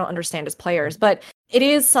scenes that we don't understand as players. But it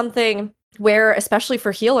is something where, especially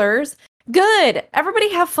for healers, Good.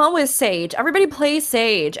 Everybody have fun with Sage. Everybody play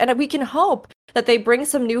Sage. And we can hope that they bring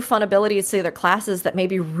some new fun abilities to their classes that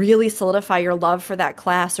maybe really solidify your love for that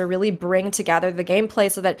class or really bring together the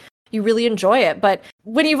gameplay so that you really enjoy it. But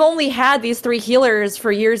when you've only had these 3 healers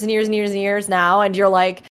for years and years and years and years now, and you're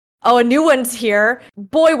like, oh, a new one's here,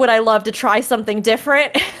 boy, would I love to try something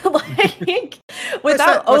different. Like,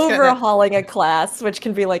 without overhauling a class, which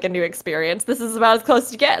can be like a new experience. This is about as close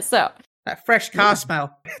as you get, so. That fresh car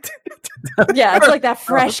smell. Yeah, it's like that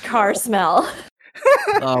fresh car smell.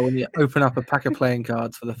 Oh, when you open up a pack of playing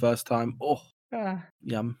cards for the first time. Oh,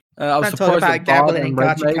 yum. I was Don't talk surprised about that Bard gambling and and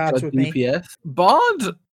Red gacha Mage cards are with me. DPS. Bard,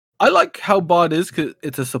 I like how Bard is because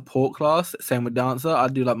it's a support class. Same with Dancer. I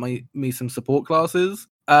do like me some support classes.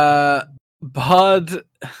 Bard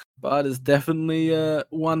is definitely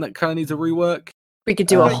one that kind of needs a rework. We could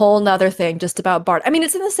do a whole nother thing just about Bard. I mean,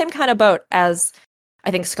 it's in the same kind of boat as,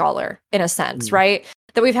 I think, Scholar, in a sense, right?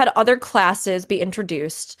 That we've had other classes be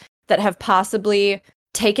introduced that have possibly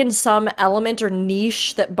taken some element or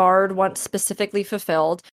niche that Bard once specifically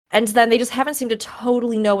fulfilled, and then they just haven't seemed to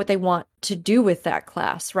totally know what they want to do with that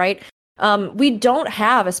class, right? We don't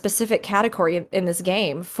have a specific category in this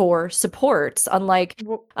game for supports, unlike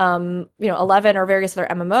 11 or various other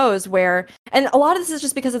MMOs where, and a lot of this is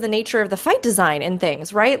just because of the nature of the fight design and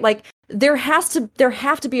things, right? Like there have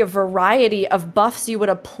to be a variety of buffs you would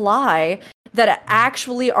apply that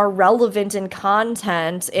actually are relevant in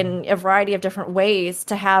content in a variety of different ways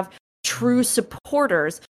to have true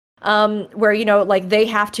supporters. Where, like they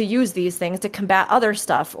have to use these things to combat other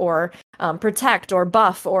stuff or protect or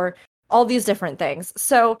buff or all these different things.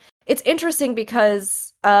 So it's interesting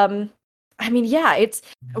because,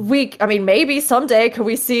 maybe someday could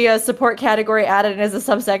we see a support category added in as a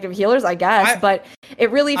subsect of healers, I guess, but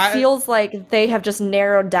it really feels like they have just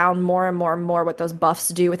narrowed down more and more and more what those buffs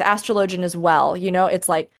do with Astrologian as well. It's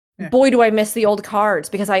like, boy, do I miss the old cards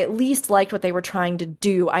because I at least liked what they were trying to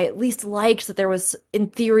do. I at least liked that there was, in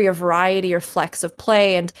theory, a variety or flex of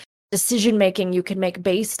play and decision making you can make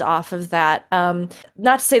based off of that.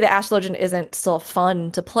 Not to say that Astrologian isn't still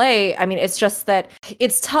fun to play. I mean, it's just that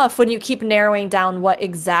it's tough when you keep narrowing down what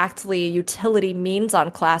exactly utility means on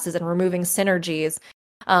classes and removing synergies,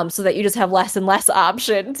 so that you just have less and less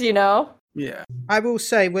options, Yeah. I will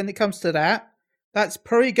say, when it comes to that, that's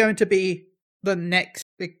probably going to be the next,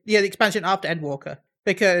 the expansion after Endwalker.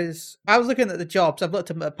 Because I was looking at the jobs, I've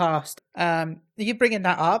looked at them in the past. You bringing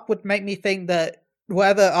that up would make me think that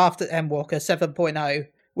whatever after Endwalker 7.0,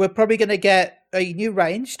 we're probably going to get a new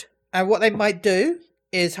ranged. And what they might do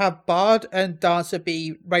is have Bard and Dancer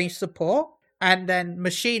be ranged support. And then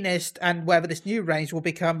Machinist and whatever this new range will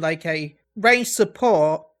become like a ranged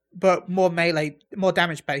support, but more melee, more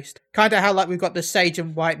damage based. Kind of how like we've got the Sage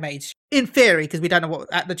and White Mage. In theory, because we don't know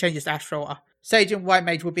what the changes to Astral are. Sage and White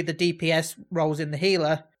Mage will be the DPS roles in the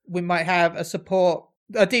healer. We might have a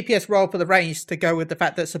DPS role for the range to go with the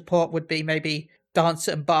fact that support would be maybe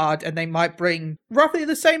Dancer and Bard, and they might bring roughly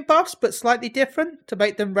the same buffs but slightly different to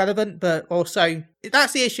make them relevant. But also,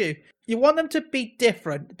 that's the issue. You want them to be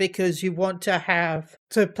different because you want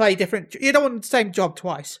to play different. You don't want the same job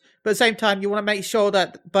twice, but at the same time, you want to make sure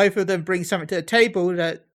that both of them bring something to the table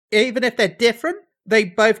that even if they're different, they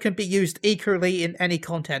both can be used equally in any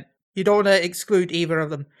content. You don't want to exclude either of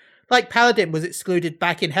them. Like Paladin was excluded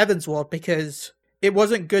back in Heaven's Ward because it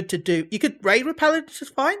wasn't good to do. You could raid with Paladin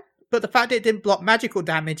just fine, but the fact that it didn't block magical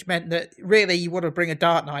damage meant that really you want to bring a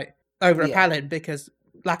Dark Knight over a Paladin because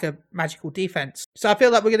lack of magical defense. So I feel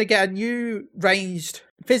like we're going to get a new ranged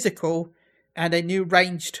physical and a new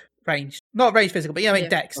ranged. Not ranged physical, but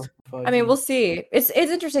dex. I mean, we'll see. It's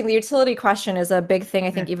interesting. The utility question is a big thing,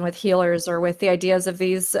 I think, even with healers or with the ideas of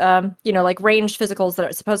these, like ranged physicals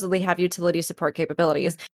that supposedly have utility support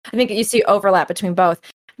capabilities. I think you see overlap between both.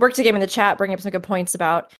 Work to Game in the chat bringing up some good points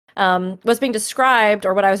about what's being described,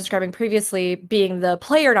 or what I was describing previously, being the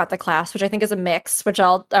player, not the class, which I think is a mix, which I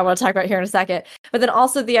want to talk about here in a second. But then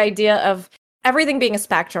also the idea of everything being a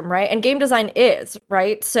spectrum, right? And game design is,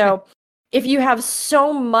 right? So if you have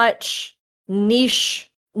so much niche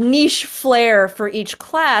flair for each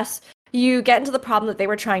class, you get into the problem that they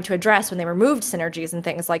were trying to address when they removed synergies and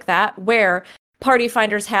things like that, where party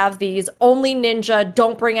finders have these only ninja,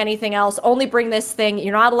 don't bring anything else, only bring this thing,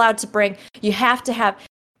 you're not allowed to bring, you have to have.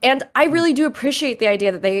 And I really do appreciate the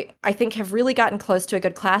idea that they, I think, have really gotten close to a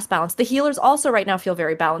good class balance. The healers also right now feel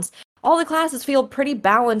very balanced. All the classes feel pretty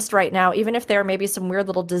balanced right now, even if there may be some weird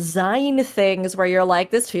little design things where you're like,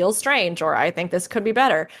 this feels strange, or I think this could be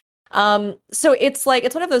better. So it's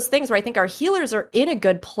one of those things where I think our healers are in a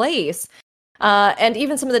good place. And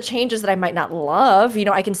even some of the changes that I might not love,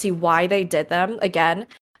 I can see why they did them. Again,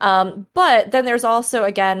 But then there's also,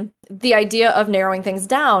 again, the idea of narrowing things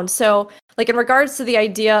down. So, like in regards to the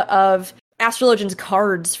idea of Astrologian's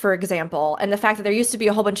cards, for example, and the fact that there used to be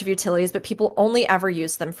a whole bunch of utilities, but people only ever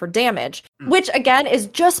use them for damage, which again is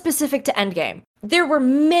just specific to endgame. There were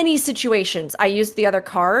many situations I used the other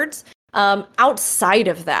cards outside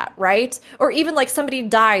of that, right? Or even like somebody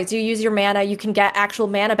dies, you use your mana, you can get actual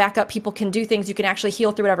mana back up, people can do things, you can actually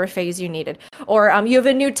heal through whatever phase you needed. Or you have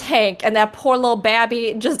a new tank and that poor little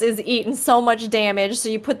babby just is eating so much damage, so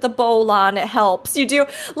you put the bowl on, it helps. You do,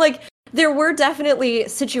 like, there were definitely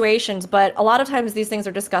situations, but a lot of times these things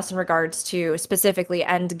are discussed in regards to specifically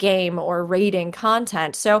end game or raiding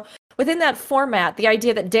content. So within that format, the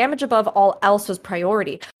idea that damage above all else was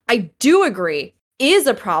priority, I do agree, is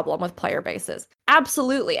a problem with player bases.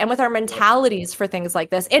 Absolutely. And with our mentalities for things like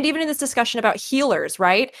this. And even in this discussion about healers,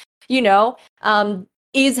 right? You know,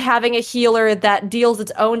 is having a healer that deals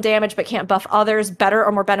its own damage but can't buff others better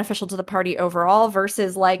or more beneficial to the party overall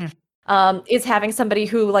versus like is having somebody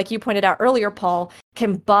who, like you pointed out earlier, Paul,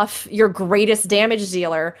 can buff your greatest damage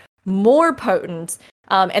dealer more potent,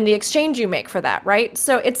 and the exchange you make for that, right?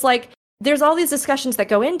 So it's like there's all these discussions that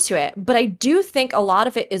go into it, but I do think a lot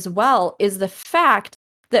of it as well is the fact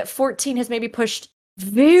that 14 has maybe pushed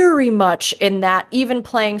very much in that even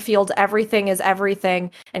playing field, everything is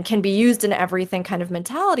everything and can be used in everything kind of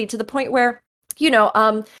mentality, to the point where, you know,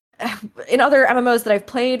 in other MMOs that I've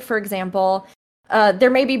played, for example, there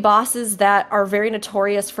may be bosses that are very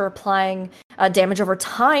notorious for applying damage over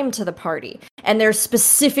time to the party. And there's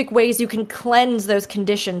specific ways you can cleanse those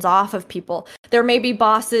conditions off of people. There may be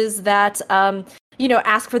bosses that, you know,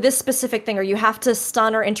 ask for this specific thing, or you have to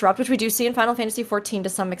stun or interrupt, which we do see in Final Fantasy XIV to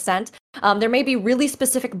some extent. There may be really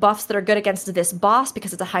specific buffs that are good against this boss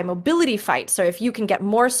because it's a high mobility fight. So if you can get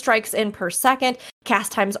more strikes in per second,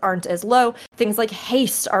 cast times aren't as low. Things like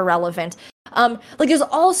haste are relevant. Like there's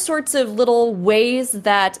all sorts of little ways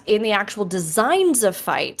that in the actual designs of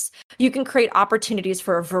fights, you can create opportunities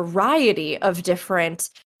for a variety of different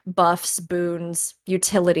buffs, boons,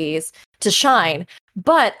 utilities to shine.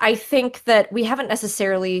 But I think that we haven't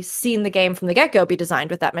necessarily seen the game from the get-go be designed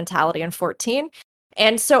with that mentality in 14.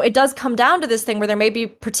 And so it does come down to this thing where there may be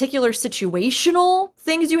particular situational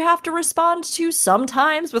things you have to respond to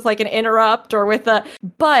sometimes with like an interrupt or with a,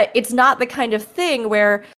 but it's not the kind of thing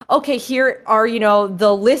where, okay, here are, you know,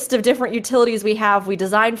 the list of different utilities we have, we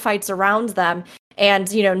design fights around them. And,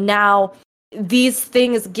 you know, now these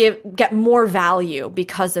things get more value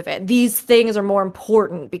because of it. These things are more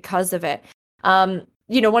important because of it.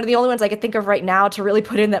 You know, one of the only ones I could think of right now to really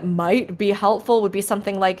put in that might be helpful would be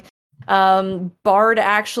something like Bard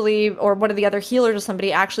actually, or one of the other healers or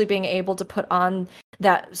somebody actually being able to put on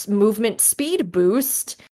that movement speed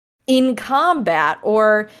boost in combat,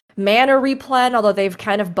 or mana replen, although they've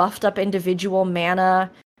kind of buffed up individual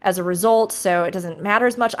mana as a result, so it doesn't matter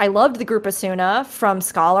as much. I loved the group Asuna from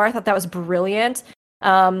Scholar. I thought that was brilliant.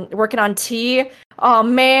 Working on T. Oh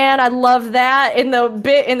man, I love that in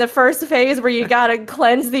the first phase where you gotta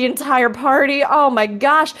cleanse the entire party. Oh my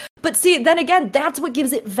gosh. But see, then again, that's what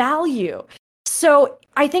gives it value. So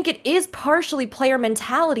I think it is partially player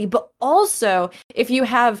mentality, but also if you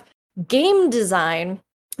have game design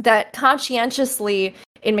that conscientiously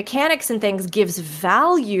in mechanics and things gives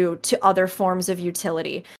value to other forms of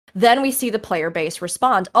utility, then we see the player base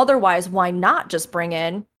respond. Otherwise, why not just bring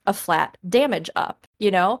in a flat damage up,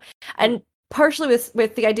 you know? And partially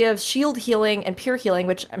with the idea of shield healing and pure healing,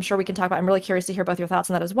 which I'm sure we can talk about. I'm really curious to hear both your thoughts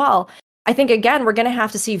on that as well. I think, again, we're going to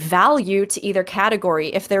have to see value to either category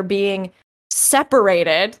if they're being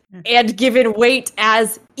separated and given weight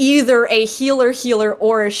as either a healer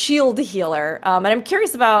or a shield healer. And I'm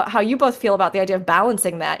curious about how you both feel about the idea of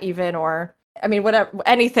balancing that even, or, I mean, whatever,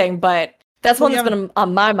 anything, but that's one that's been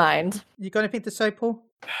on my mind. You got anything to say, Paul?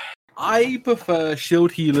 I prefer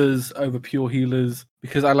shield healers over pure healers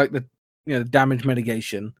because I like the damage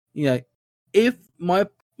mitigation. You know, if my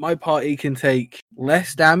party can take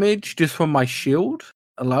less damage just from my shield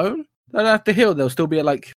alone, they don't have to heal. They'll still be at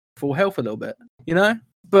like full health a little bit, you know?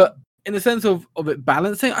 But in the sense of it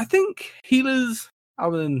balancing, I think healers,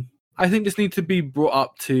 just need to be brought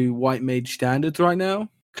up to White Mage standards right now,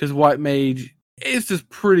 because White Mage is just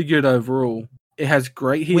pretty good overall. It has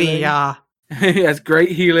great healing. We are. It has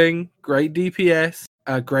great healing, great DPS,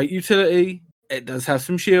 great utility. It does have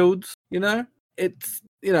some shields, you know? It's,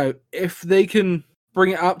 you know, if they can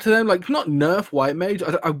bring it up to them, like, not nerf White Mage.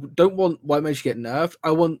 I don't want White Mage to get nerfed.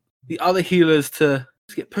 I want the other healers to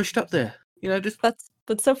get pushed up there. You know, just... That's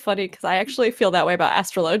so funny, because I actually feel that way about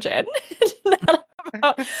Astrologian.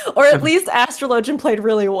 Or at least Astrologian played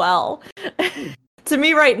really well. To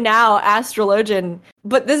me right now, Astrologian,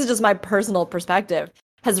 but this is just my personal perspective,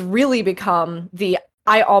 has really become the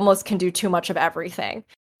I almost can do too much of everything.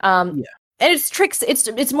 Yeah. And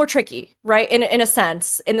it's more tricky, right? In a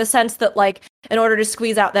sense, in the sense that like in order to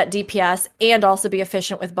squeeze out that DPS and also be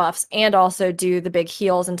efficient with buffs and also do the big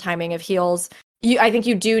heals and timing of heals, I think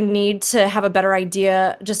you do need to have a better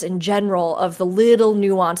idea just in general of the little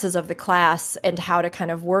nuances of the class and how to kind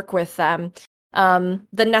of work with them than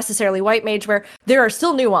necessarily White Mage, where there are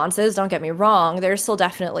still nuances, don't get me wrong, there's still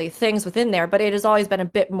definitely things within there, but it has always been a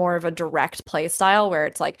bit more of a direct play style where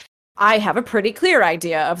it's like, I have a pretty clear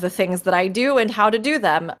idea of the things that I do and how to do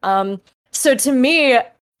them. So to me,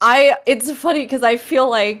 it's funny because I feel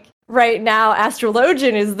like right now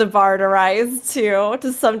Astrologian is the bar to rise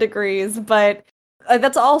to some degrees, but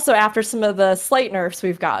that's also after some of the slight nerfs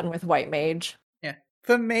we've gotten with White Mage. Yeah.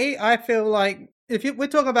 For me, I feel like we're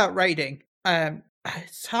talking about raiding,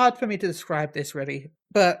 it's hard for me to describe this really,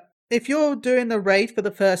 but if you're doing the raid for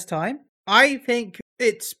the first time, I think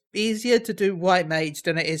it's easier to do White Mage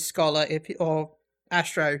than it is Scholar or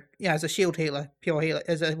Astro, as a shield healer, pure healer,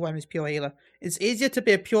 as a women's pure healer. It's easier to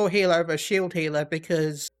be a pure healer over a shield healer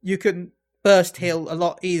because you can burst heal a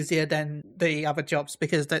lot easier than the other jobs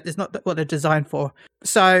because that's not what they're designed for.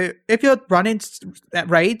 So if you're running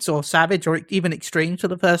raids or Savage or even Extremes for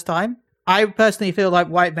the first time, I personally feel like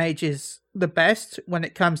White Mage is the best when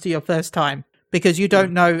it comes to your first time. Because you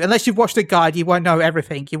don't know, unless you've watched a guide, you won't know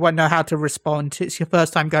everything. You won't know how to respond. It's your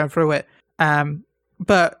first time going through it.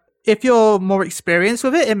 But if you're more experienced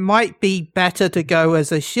with it, it might be better to go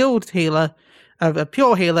as a shield healer, of a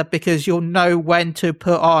pure healer, because you'll know when to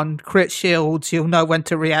put on crit shields. You'll know when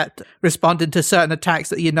to respond to certain attacks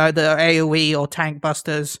that you know that are AoE or tank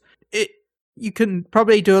busters. You can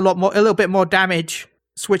probably do a little bit more damage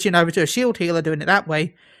switching over to a shield healer, doing it that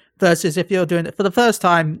way. Versus if you're doing it for the first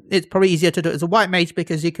time, it's probably easier to do it as a White Mage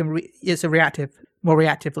because you can it's more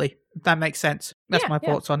reactively. If that makes sense. That's my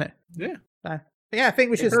thoughts on it. Yeah. I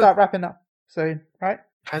think we should start wrapping up soon, right?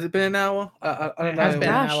 Has it been an hour? I don't know. It has been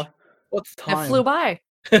an hour. What's time? It flew by.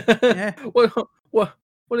 Yeah.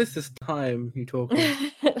 What is this time you talking?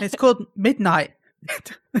 It's called midnight.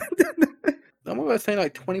 I'm about to say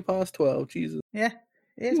like 20 past 12. Jesus. Yeah,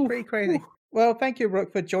 it's pretty crazy. Well, thank you,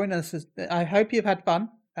 Rook, for joining us. I hope you've had fun.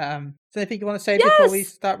 Is there anything you want to say before we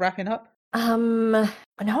start wrapping up? No,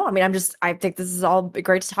 I mean, I think this is all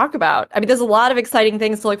great to talk about. I mean, there's a lot of exciting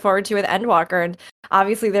things to look forward to with Endwalker, and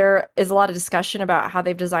obviously there is a lot of discussion about how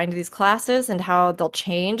they've designed these classes and how they'll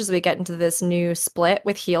change as we get into this new split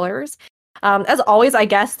with healers. As always, I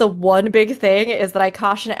guess the one big thing is that I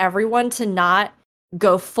caution everyone to not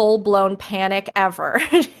go full-blown panic ever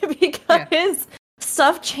because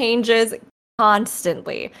stuff changes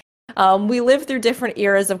constantly. We live through different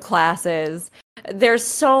eras of classes. There's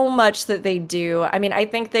so much that they do. I mean, I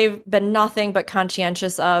think they've been nothing but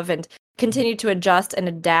conscientious of and continue to adjust and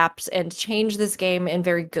adapt and change this game in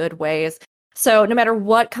very good ways. So no matter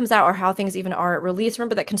what comes out or how things even are at release,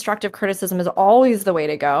 remember that constructive criticism is always the way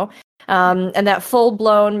to go. And that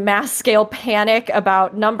full-blown mass-scale panic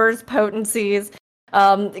about numbers, potencies,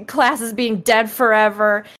 classes being dead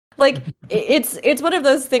forever. Like, it's one of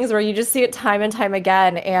those things where you just see it time and time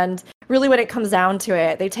again, and really when it comes down to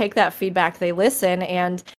it, they take that feedback, they listen,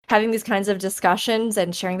 and having these kinds of discussions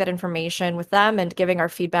and sharing that information with them and giving our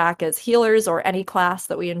feedback as healers or any class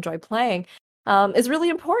that we enjoy playing is really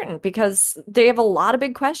important because they have a lot of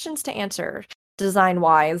big questions to answer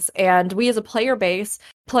design-wise, and we as a player base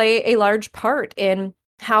play a large part in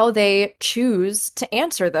how they choose to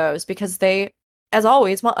answer those because they, as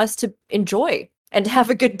always, want us to enjoy and have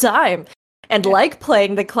a good time and like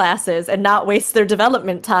playing the classes and not waste their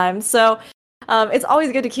development time. So it's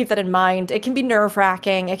always good to keep that in mind. It can be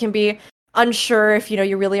nerve-wracking. It can be unsure if,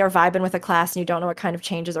 you really are vibing with a class and you don't know what kind of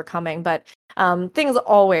changes are coming. But things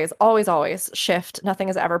always shift. Nothing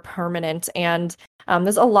is ever permanent. And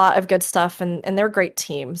there's a lot of good stuff, and they're a great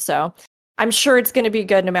team. So I'm sure it's going to be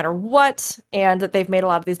good no matter what, and that they've made a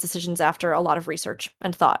lot of these decisions after a lot of research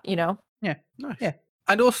and thought, Yeah, nice. Yeah.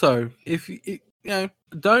 And also, if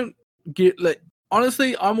don't get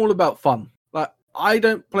honestly, I'm all about fun. Like, I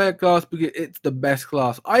don't play a class because it's the best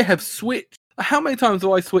class. I have switched. How many times have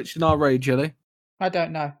I switched in our raid, Jelly? I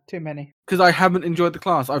don't know. Too many. Because I haven't enjoyed the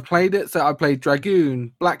class. I've played it, so I played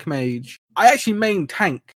Dragoon, Black Mage. I actually main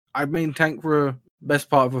tank. I main tank for a best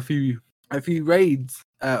part of a few raids.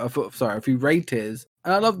 A few raid tiers.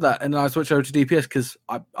 And I love that. And then I switched over to DPS because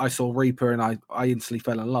I saw Reaper and I instantly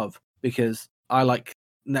fell in love because I like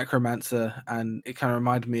Necromancer, and it kind of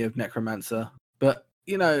reminded me of Necromancer. But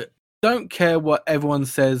don't care what everyone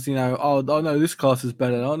says. Oh no, this class is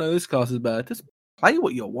better. Oh no, this class is better. Just play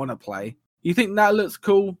what you want to play. You think that looks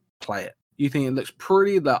cool? Play it. You think it looks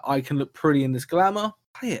pretty? That I can look pretty in this glamour?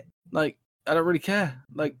 play it. Like, I don't really care.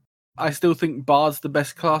 Like, I still think Bard's the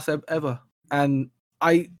best class ever. And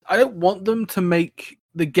I don't want them to make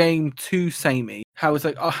the game too samey. How it's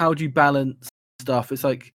like, oh, how do you balance stuff? It's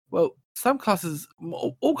like, well, some classes,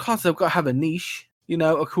 all classes have got to have a niche, you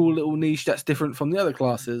know, a cool little niche that's different from the other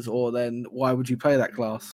classes, or then why would you play that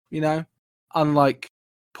class, you know? Unlike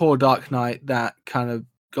poor Dark Knight that kind of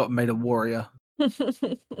got made a warrior.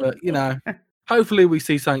 But, you know, hopefully we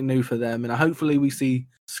see something new for them, and hopefully we see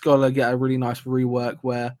Scholar get a really nice rework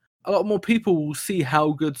where a lot more people will see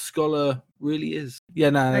how good Scholar really is. Yeah,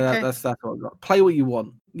 no, Okay. that's what I got. Play what you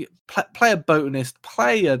want. Play a botanist.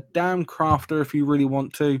 Play a damn crafter if you really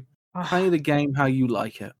want to. Play the game how you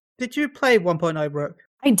like it. Did you play 1.0, Brooke?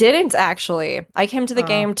 I didn't actually. I came to the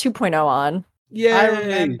game 2.0 on. Yeah,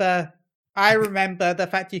 I remember the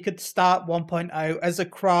fact you could start 1.0 as a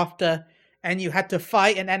crafter, and you had to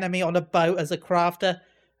fight an enemy on a boat as a crafter,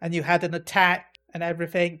 and you had an attack and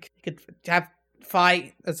everything. You could have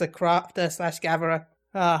fight as a crafter / gatherer.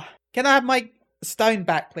 Can I have my stone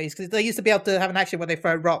back, please? Because they used to be able to have an action where they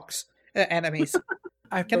throw rocks at enemies.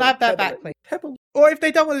 Can I have that back, please? Or if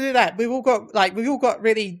they don't want to do that, we've all got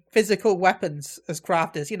really physical weapons as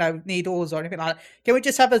crafters. You know, needles or anything like that. Can we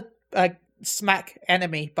just have a smack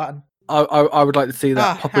enemy button? I would like to see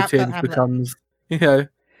that Puppeteer just becomes, you know,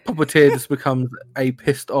 Puppeteer just becomes a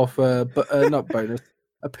pissed off, not bonus,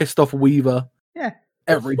 a pissed off weaver. Yeah.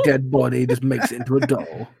 Every dead body just makes it into a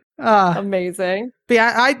doll. Amazing. But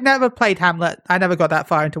yeah, I'd never played Hamlet. I never got that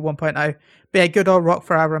far into 1.0. But yeah, good old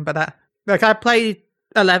Rockford, I remember that. Like, I played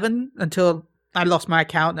 11 until I lost my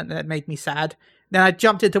account, and it made me sad. Then I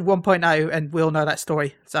jumped into 1.0, and we all know that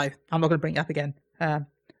story. So I'm not going to bring it up again.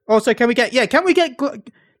 Also, can we get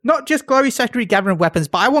not just glowy secondary gathering weapons,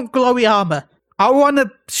 but I want glowy armor. I want to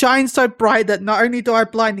shine so bright that not only do I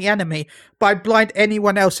blind the enemy, but I blind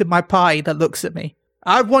anyone else in my party that looks at me.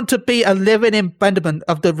 I want to be a living embodiment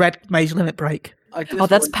of the red mage limit break. Oh,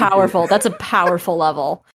 that's powerful. That's a powerful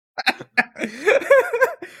level.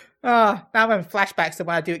 Now I'm having flashbacks to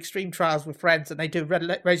when I do extreme trials with friends and they do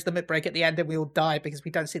rage limit break at the end and we all die because we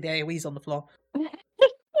don't see the AoEs on the floor.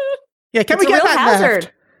 Yeah, can we get that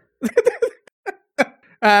hazard?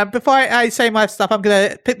 Before I say my stuff, I'm going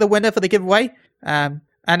to pick the winner for the giveaway. And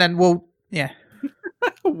then we'll, yeah.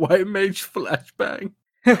 White Mage Flashbang.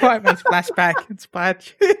 White Mage Flashback inspired.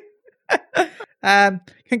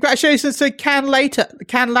 Congratulations to Can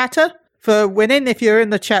Latter for winning. If you're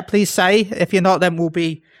in the chat, please say. If you're not, then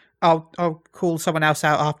I'll call someone else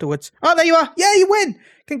out afterwards. Oh, there you are. Yeah, you win.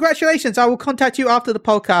 Congratulations. I will contact you after the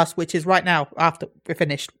podcast, which is right now, after we're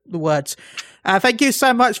finished the words. Thank you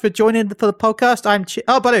so much for joining for the podcast.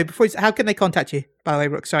 by the way, how can they contact you? By the way,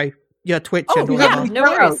 Rook, sorry. Your Twitch and all that. No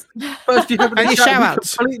worries. First, you have any shout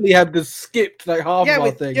outs. Completely had to skip like half of our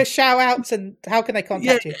thing. Your shout outs and how can they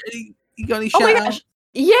contact you? You got any shout outs?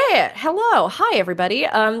 Yeah. Hello. Hi, everybody.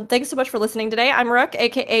 Thanks so much for listening today. I'm Rook,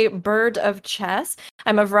 aka Bird of Chess.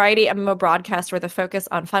 I'm a variety MMO broadcaster with a focus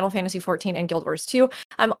on Final Fantasy XIV and Guild Wars 2.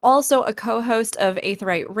 I'm also a co-host of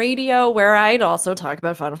Aetheryte Radio, where I'd also talk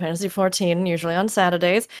about Final Fantasy XIV, usually on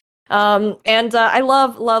Saturdays. I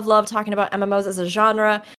love talking about MMOs as a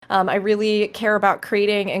genre. I really care about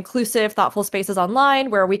creating inclusive, thoughtful spaces online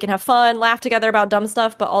where we can have fun, laugh together about dumb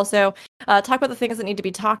stuff, but also talk about the things that need to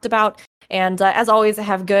be talked about. And as always,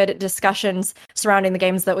 have good discussions surrounding the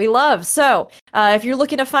games that we love. So if you're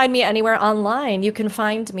looking to find me anywhere online, you can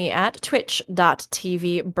find me at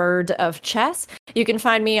twitch.tv Bird of Chess. You can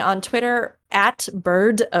find me on Twitter at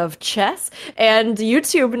Bird of Chess, and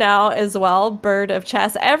YouTube now as well, Bird of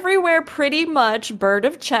Chess. Everywhere pretty much, Bird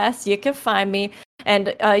of Chess, you can find me.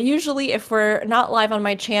 And usually if we're not live on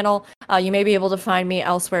my channel, you may be able to find me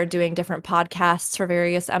elsewhere doing different podcasts for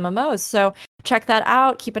various MMOs. So check that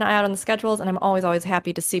out. Keep an eye out on the schedules. And I'm always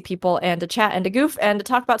happy to see people and to chat and to goof and to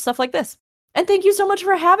talk about stuff like this. And thank you so much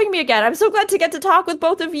for having me again. I'm so glad to get to talk with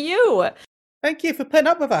both of you. Thank you for putting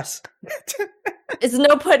up with us. It's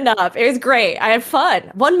no putting up. It was great. I had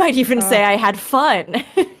fun. One might even say I had fun.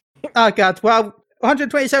 Oh, God. Well,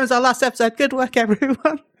 127 is our last episode. Good work,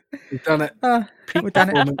 everyone. We've done it. We've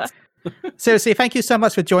done it. Seriously, thank you so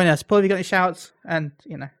much for joining us. Paul, have you got any shouts? And,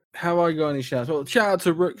 How I got any shouts? Well, shout out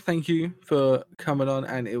to Rook. Thank you for coming on,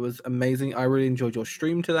 and it was amazing. I really enjoyed your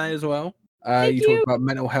stream today as well. You talked about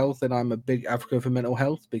mental health, and I'm a big advocate for mental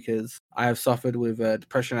health because I have suffered with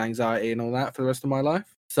depression, anxiety, and all that for the rest of my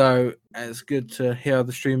life. So it's good to hear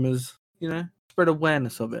other streamers, spread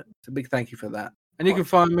awareness of it. So big thank you for that. And you can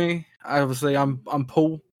find me. Obviously, I'm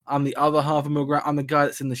Paul. I'm the other half of Moogle. I'm the guy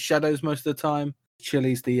that's in the shadows most of the time.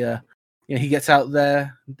 Chili's the, he gets out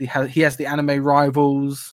there. He has the anime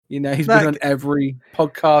rivals. You know, he's Look. been on every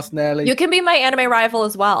podcast nearly. You can be my anime rival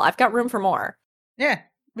as well. I've got room for more. Yeah,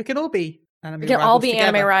 we can all be anime We can all rivals be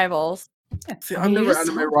together. anime rivals. See, I I'm mean, never you an just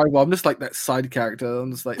anime rival. I'm just like that side character.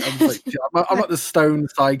 I'm like the stone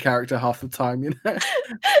side character half the time. You know,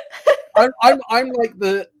 I'm like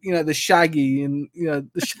the Shaggy and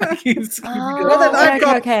the Shaggy and Scooby. Well, then I've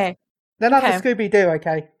got- okay. Then I'm the Scooby Doo,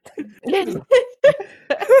 okay?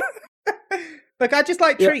 Look, I just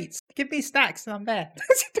like treats. Give me snacks and I'm there.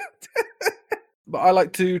 But I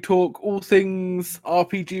like to talk all things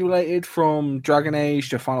RPG related, from Dragon Age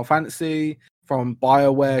to Final Fantasy, from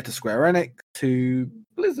BioWare to Square Enix to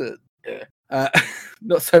Blizzard. Yeah.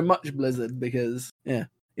 Not so much Blizzard because, even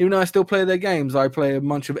though I still play their games, I play a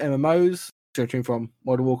bunch of MMOs, searching from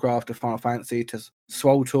World of Warcraft to Final Fantasy to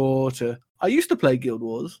SWTOR to... I used to play Guild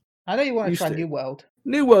Wars. I know you want to Used try to. New World.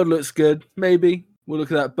 New World looks good, maybe. We'll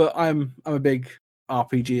look at that, but I'm a big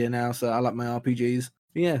RPGer now, so I like my RPGs.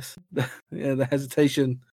 Yes, the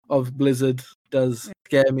hesitation of Blizzard does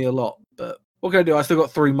scare me a lot, but what can I do? I still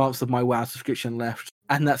got 3 months of my WoW subscription left,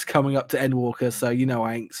 and that's coming up to Endwalker, so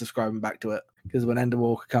I ain't subscribing back to it, because when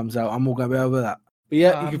Endwalker comes out, I'm all going to be over that. But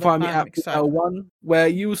yeah, you can find me at L1, where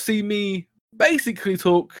you'll see me basically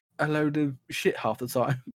talk a load of shit half the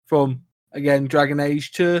time, from, again, Dragon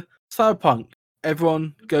Age to Cyberpunk.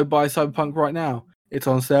 Everyone go buy Cyberpunk right now. It's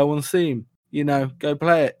on sale on Steam. Go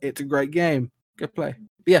play it. It's a great game. Go play.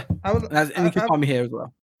 Yeah. And you can find me here as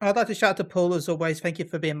well. I'd like to shout out to Paul as always. Thank you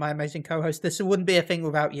for being my amazing co-host. This wouldn't be a thing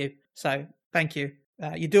without you. So thank you.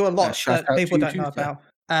 You do a lot that people don't know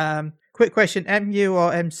about. Quick question. MU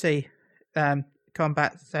or MC?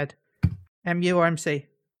 Combat said. MU or MC?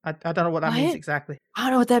 I don't know what that means exactly. I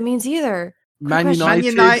don't know what that means either. Man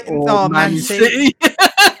United, or Man City.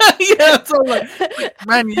 Yeah, that's all like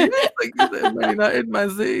Man United, Man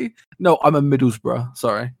City. No, I'm a Middlesbrough.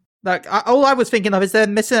 Sorry. Like all I was thinking of is they're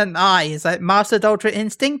missing an I. Is that Mastered Ultra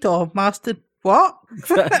Instinct or Mastered what?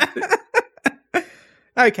 Exactly.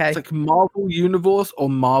 Okay. It's like Marvel Universe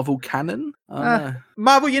or Marvel Canon.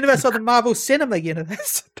 Marvel Universe or the Marvel Cinema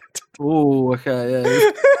Universe. Oh, okay,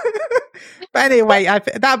 yeah. But anyway,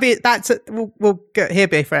 we'll go here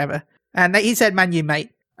be forever. And he said Man U,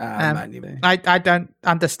 mate. Man U, mate. I don't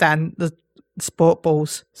understand the sport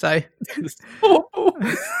balls, so.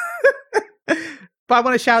 But I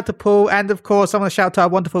want to shout out to Paul, and of course I want to shout out to our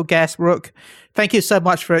wonderful guest, Rook. Thank you so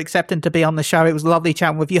much for accepting to be on the show. It was lovely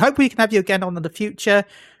chatting with you. Hope we can have you again on in the future.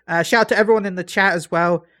 Shout out to everyone in the chat as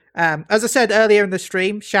well. As I said earlier in the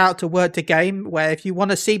stream, shout out to Word to Game, where if you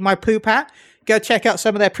want to see my poop hat, go check out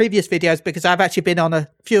some of their previous videos, because I've actually been on a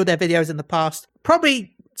few of their videos in the past.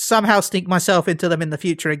 Probably somehow sneak myself into them in the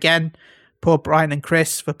future again. Poor Brian and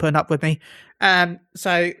Chris for putting up with me.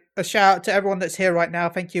 So a shout out to everyone that's here right now.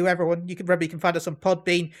 Thank you, everyone. You can find us on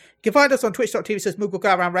Podbean. You can find us on twitch.tv /Moogle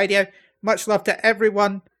Go Around Radio. Much love to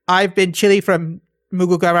everyone. I've been Chili from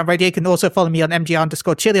Moogle Go Around Radio. You can also follow me on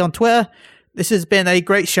MGR_Chili on Twitter. This has been a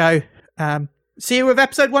great show. See you with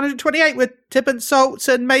episode 128 with Tip and Salts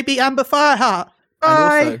and maybe Amber Fireheart.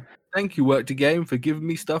 Bye. And also, thank you, Work to Game, for giving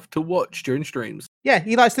me stuff to watch during streams. Yeah,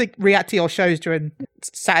 he likes to react to your shows during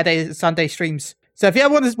Saturday and Sunday streams. So if you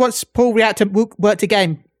ever want to watch Paul react to Work to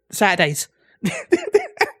Game Saturdays.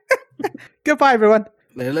 Goodbye, everyone.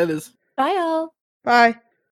 Later. Bye, all. Bye.